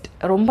டேஸ்ட்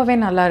ரொம்பவே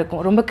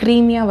நல்லாயிருக்கும், ரொம்ப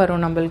க்ரீமியாக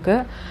வரும் நம்மளுக்கு.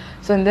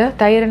 ஸோ இந்த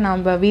தயிர்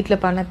நம்ம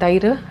வீட்டில் பண்ண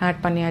தயிர்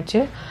ஆட் பண்ணியாச்சு.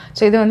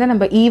 ஸோ இதை வந்து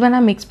நம்ம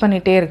ஈவனாக மிக்ஸ்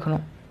பண்ணிகிட்டே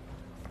இருக்கணும்.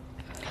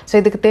 ஸோ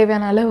இதுக்கு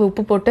தேவையான அளவு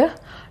உப்பு போட்டு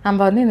நம்ம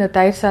வந்து இந்த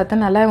தயிர் சாதத்தை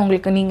நல்லா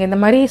உங்களுக்கு நீங்கள் இந்த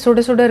மாதிரி சுட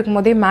சுட இருக்கும்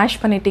போதே மேஷ்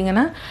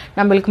பண்ணிட்டீங்கன்னா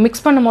நம்மளுக்கு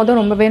மிக்ஸ் பண்ணும் போதும்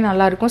ரொம்பவே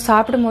நல்லாயிருக்கும்.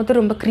 சாப்பிடும் போது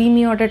ரொம்ப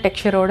க்ரீமியோட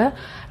டெக்ஸ்சரோட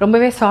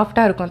ரொம்பவே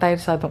சாஃப்டாக இருக்கும்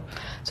தயிர் சாதம்.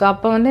 ஸோ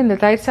அப்போ வந்து இந்த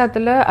தயிர்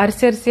சாதத்தில்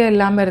அரிசியாக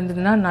இல்லாமல்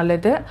இருந்ததுன்னா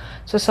நல்லது.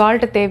 ஸோ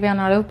சால்ட்டு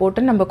தேவையான அளவு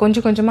போட்டு நம்ம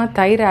கொஞ்சம் கொஞ்சமாக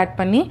தயிர் ஆட்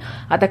பண்ணி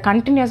அதை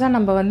கண்டினியூஸாக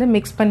நம்ம வந்து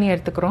மிக்ஸ் பண்ணி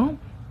எடுத்துக்கிறோம்.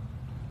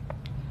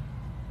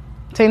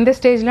 ஸோ இந்த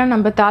ஸ்டேஜில்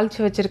நம்ம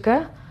தாளித்து வச்சுருக்க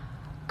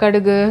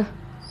கடுகு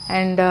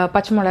அண்ட்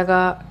பச்சை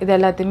மிளகா இது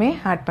எல்லாத்தையுமே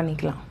ஆட்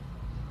பண்ணிக்கலாம்.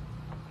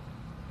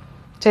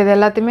 ஸோ இது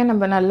எல்லாத்தையுமே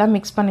நம்ம நல்லா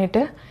மிக்ஸ்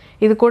பண்ணிவிட்டு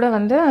இது கூட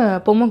வந்து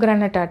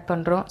பொமோகிரானட் ஆட்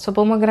பண்ணுறோம். ஸோ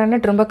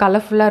பொமோகிரானட் ரொம்ப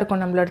கலர்ஃபுல்லாக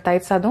இருக்கும் நம்மளோட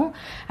தயிர் சாதம்.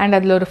 அண்ட்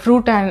அதில் ஒரு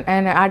ஃப்ரூட்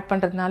ஆட்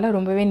பண்ணுறதுனால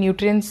ரொம்பவே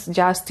நியூட்ரியன்ஸ்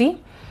ஜாஸ்தி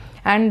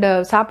அண்ட்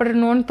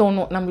சாப்பிடணும்னு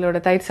தோணும். நம்மளோட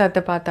தயிர்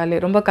சாதத்தை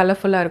பார்த்தாலே ரொம்ப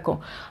கலர்ஃபுல்லாக இருக்கும்.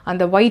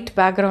 அந்த ஒயிட்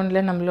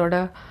பேக்ரவுண்டில்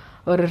நம்மளோட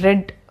ஒரு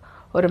ரெட்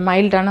ஒரு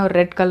மைல்டான ஒரு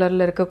ரெட்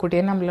கலரில் இருக்கக்கூடிய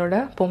நம்மளோட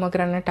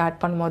பொமோகிரானட்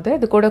ஆட் பண்ணும்போது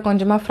இது கூட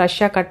கொஞ்சமாக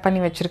ஃப்ரெஷ்ஷாக கட் பண்ணி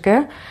வச்சுருக்க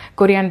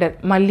கொரியாண்டர்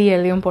மல்லி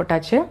இலையும்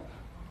போட்டாச்சு.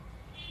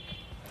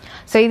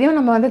 ஸோ இதையும்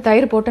நம்ம வந்து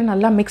தயிர் போட்டு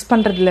நல்லா மிக்ஸ்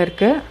பண்ணுறதுல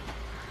இருக்குது.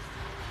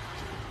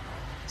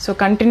 ஸோ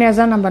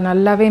கண்டினியூஸாக நம்ம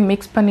நல்லாவே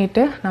மிக்ஸ்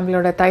பண்ணிவிட்டு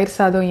நம்மளோட தயிர்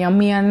சாதம்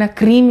யம்மியான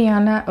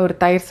க்ரீமியான ஒரு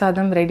தயிர்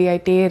சாதம் ரெடி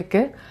ஆகிட்டே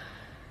இருக்குது.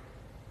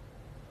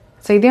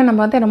 ஸோ இதையும்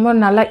நம்ம வந்து ரொம்ப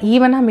நல்லா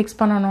ஈவனாக மிக்ஸ்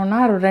பண்ணணுன்னா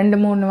ஒரு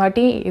 2-3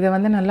 வாட்டி இதை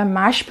வந்து நல்லா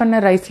மேஷ் பண்ண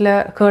ரைஸில்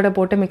கேர்டை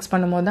போட்டு மிக்ஸ்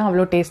பண்ணும்போது தான்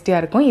அவ்வளோ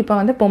டேஸ்டியாக இருக்கும். இப்போ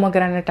வந்து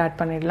பொமோகிரானட் ஆட்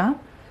பண்ணிடலாம்.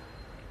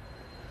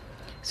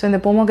 ஸோ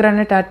இந்த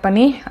பொமோகிரானட் ஆட்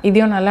பண்ணி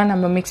இதையும் நல்லா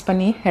நம்ம மிக்ஸ்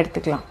பண்ணி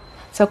எடுத்துக்கலாம்.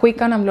 ஸோ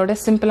குயிக்காக நம்மளோட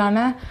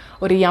சிம்பிளான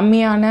ஒரு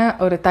யம்மியான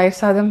ஒரு தயிர்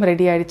சாதம்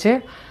ரெடி ஆகிடுச்சு.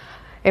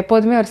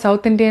 எப்போதுமே ஒரு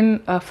சவுத் இண்டியன்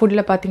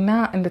ஃபுட்டில் பார்த்திங்கன்னா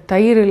இந்த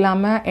தயிர்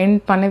இல்லாமல்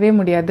எண்ட் பண்ணவே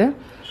முடியாது.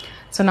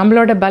 ஸோ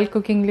நம்மளோட பல்க்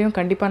குக்கிங்லேயும்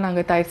கண்டிப்பாக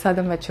நாங்கள் தயிர்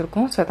சாதம்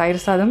வச்சுருக்கோம். ஸோ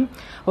தயிர் சாதம்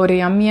ஒரு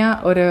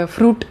யம்மியாக ஒரு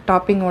ஃப்ரூட்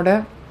டாப்பிங்கோட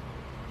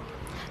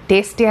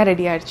டேஸ்டியாக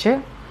ரெடி ஆகிடுச்சு.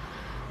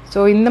 ஸோ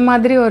இந்த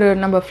மாதிரி ஒரு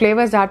நம்ம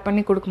ஃப்ளேவர்ஸ் ஆட்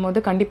பண்ணி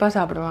கொடுக்கும்போது கண்டிப்பாக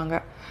சாப்பிடுவாங்க.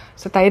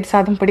 ஸோ தயிர்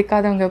சாதம்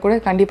பிடிக்காதவங்க கூட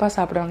கண்டிப்பாக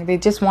சாப்பிடுவாங்க. They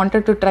just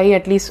wanted to try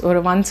at least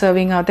ஒரு 1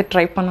 சர்விங்காவது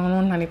ட்ரை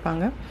பண்ணணும்னு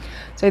நினைப்பாங்க.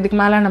 ஸோ இதுக்கு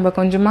மேலே நம்ம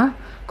கொஞ்சமாக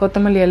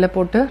கொத்தமல்லி எல்லாம்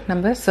போட்டு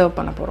நம்ம சர்வ்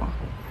பண்ண போகிறோம்.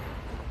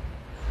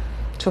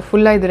 ஸோ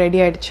ஃபுல்லாக இது ரெடி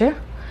ஆகிடுச்சு.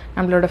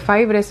 நம்மளோட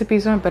 5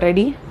 ரெசிபீஸும் இப்போ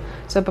ரெடி.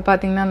 ஸோ இப்போ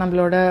பார்த்திங்கன்னா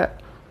நம்மளோட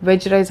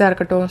வெஜ் ரைஸாக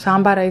இருக்கட்டும்,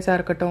 சாம்பார் ரைஸாக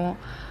இருக்கட்டும்,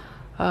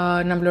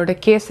 நம்மளோட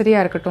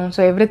கேசரியாக இருக்கட்டும்,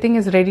 so every thing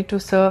is ready to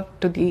serve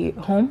to the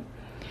home.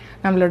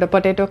 நம்மளோட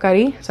பொட்டேட்டோ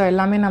கறி, ஸோ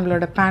எல்லாமே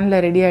நம்மளோட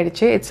பேனில் ரெடி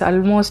ஆகிடுச்சு. It's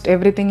almost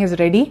every thing is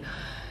ready.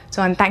 So,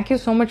 and thank you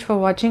so much for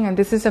watching, and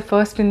this is the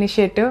first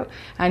initiative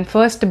and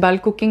first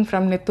bulk cooking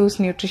from Nithu's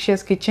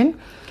Nutritious kitchen,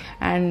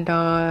 and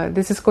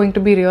this is going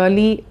to be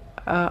really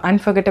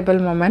unforgettable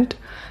moment.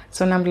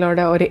 So,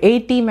 nammaloda or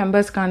 80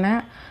 members kana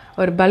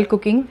or bulk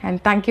cooking,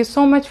 and thank you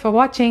so much for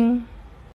watching.